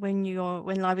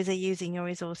libraries are using your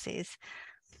resources?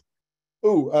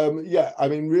 I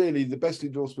mean, really, the best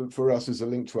endorsement for us is a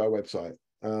link to our website.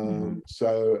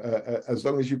 So as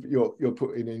long as you're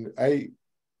putting in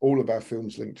all of our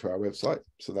films linked to our website,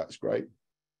 so that's great.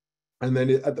 And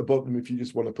then at the bottom, if you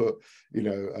just want to put,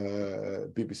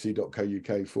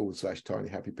 bbc.co.uk/Tiny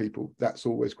Happy People, that's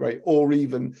always great. Or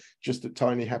even just at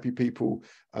Tiny Happy People,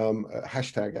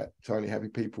 hashtag at Tiny Happy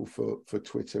People for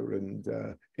Twitter and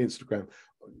Instagram.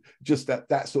 Just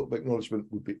that sort of acknowledgement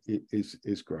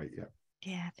is great. Yeah.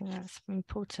 Yeah, I think that's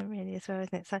important, really, as well,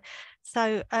 isn't it?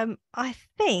 So I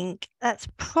think that's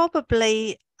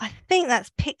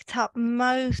picked up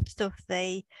most of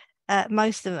them,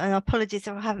 and apologies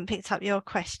if I haven't picked up your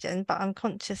question, but I'm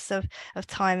conscious of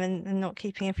time and not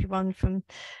keeping everyone from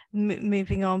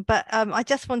moving on. But I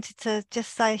just wanted to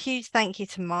say a huge thank you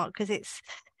to Mark, because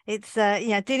it's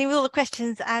dealing with all the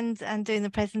questions and doing the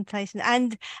presentation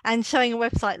and showing a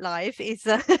website live is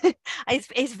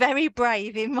very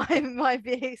brave in my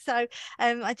view. So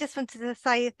I just wanted to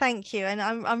say thank you, and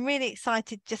I'm really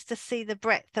excited just to see the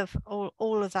breadth of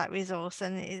all of that resource.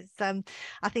 And it's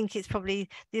I think it's probably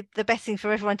the best thing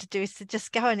for everyone to do is to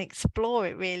just go and explore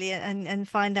it, really, and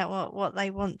find out what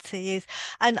they want to use.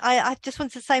 And I just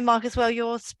want to say, Mark, as well,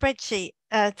 your spreadsheet,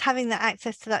 having that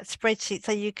access to that spreadsheet,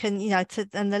 so you can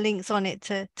and the links on it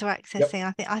to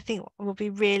accessing, I think will be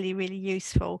really, really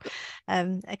useful,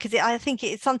 because I think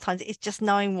sometimes it's just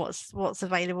knowing what's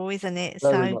available, isn't it?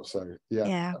 Very much so.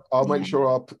 Yeah. I'll make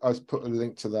sure I put a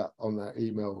link to that on that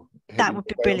email. That would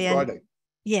be brilliant.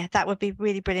 Yeah, that would be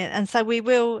really brilliant. And so we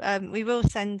will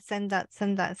send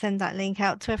that link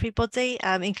out to everybody,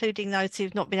 including those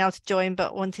who've not been able to join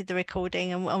but wanted the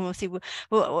recording. And obviously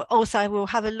we'll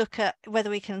have a look at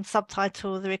whether we can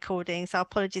subtitle the recording. So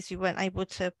apologies we weren't able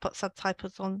to put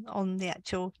subtitles on the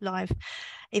actual live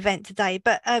event today.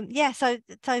 But yeah, so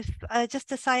just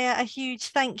to say a huge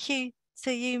thank you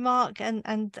to you, Mark,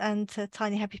 and to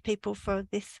Tiny Happy People for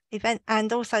this event,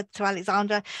 and also to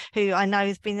Alexandra, who I know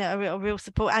has been a real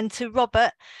support, and to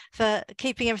Robert for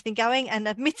keeping everything going and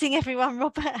admitting everyone,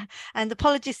 Robert. And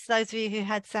apologies to those of you who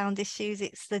had sound issues.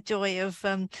 It's the joy of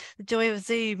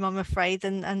Zoom, I'm afraid,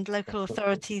 and local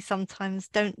authorities sometimes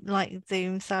don't like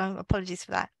Zoom, so apologies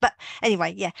for that. But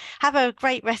anyway, yeah, have a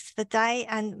great rest of the day.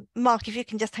 And Mark, if you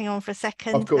can just hang on for a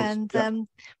second, of course, and yeah.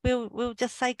 We'll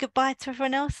just say goodbye to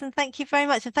everyone else, and thank you very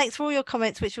much, and thanks for all your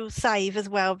comments, which we'll save as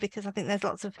well, because I think there's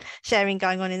lots of sharing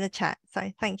going on in the chat,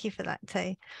 so thank you for that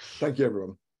too. Thank you,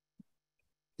 everyone.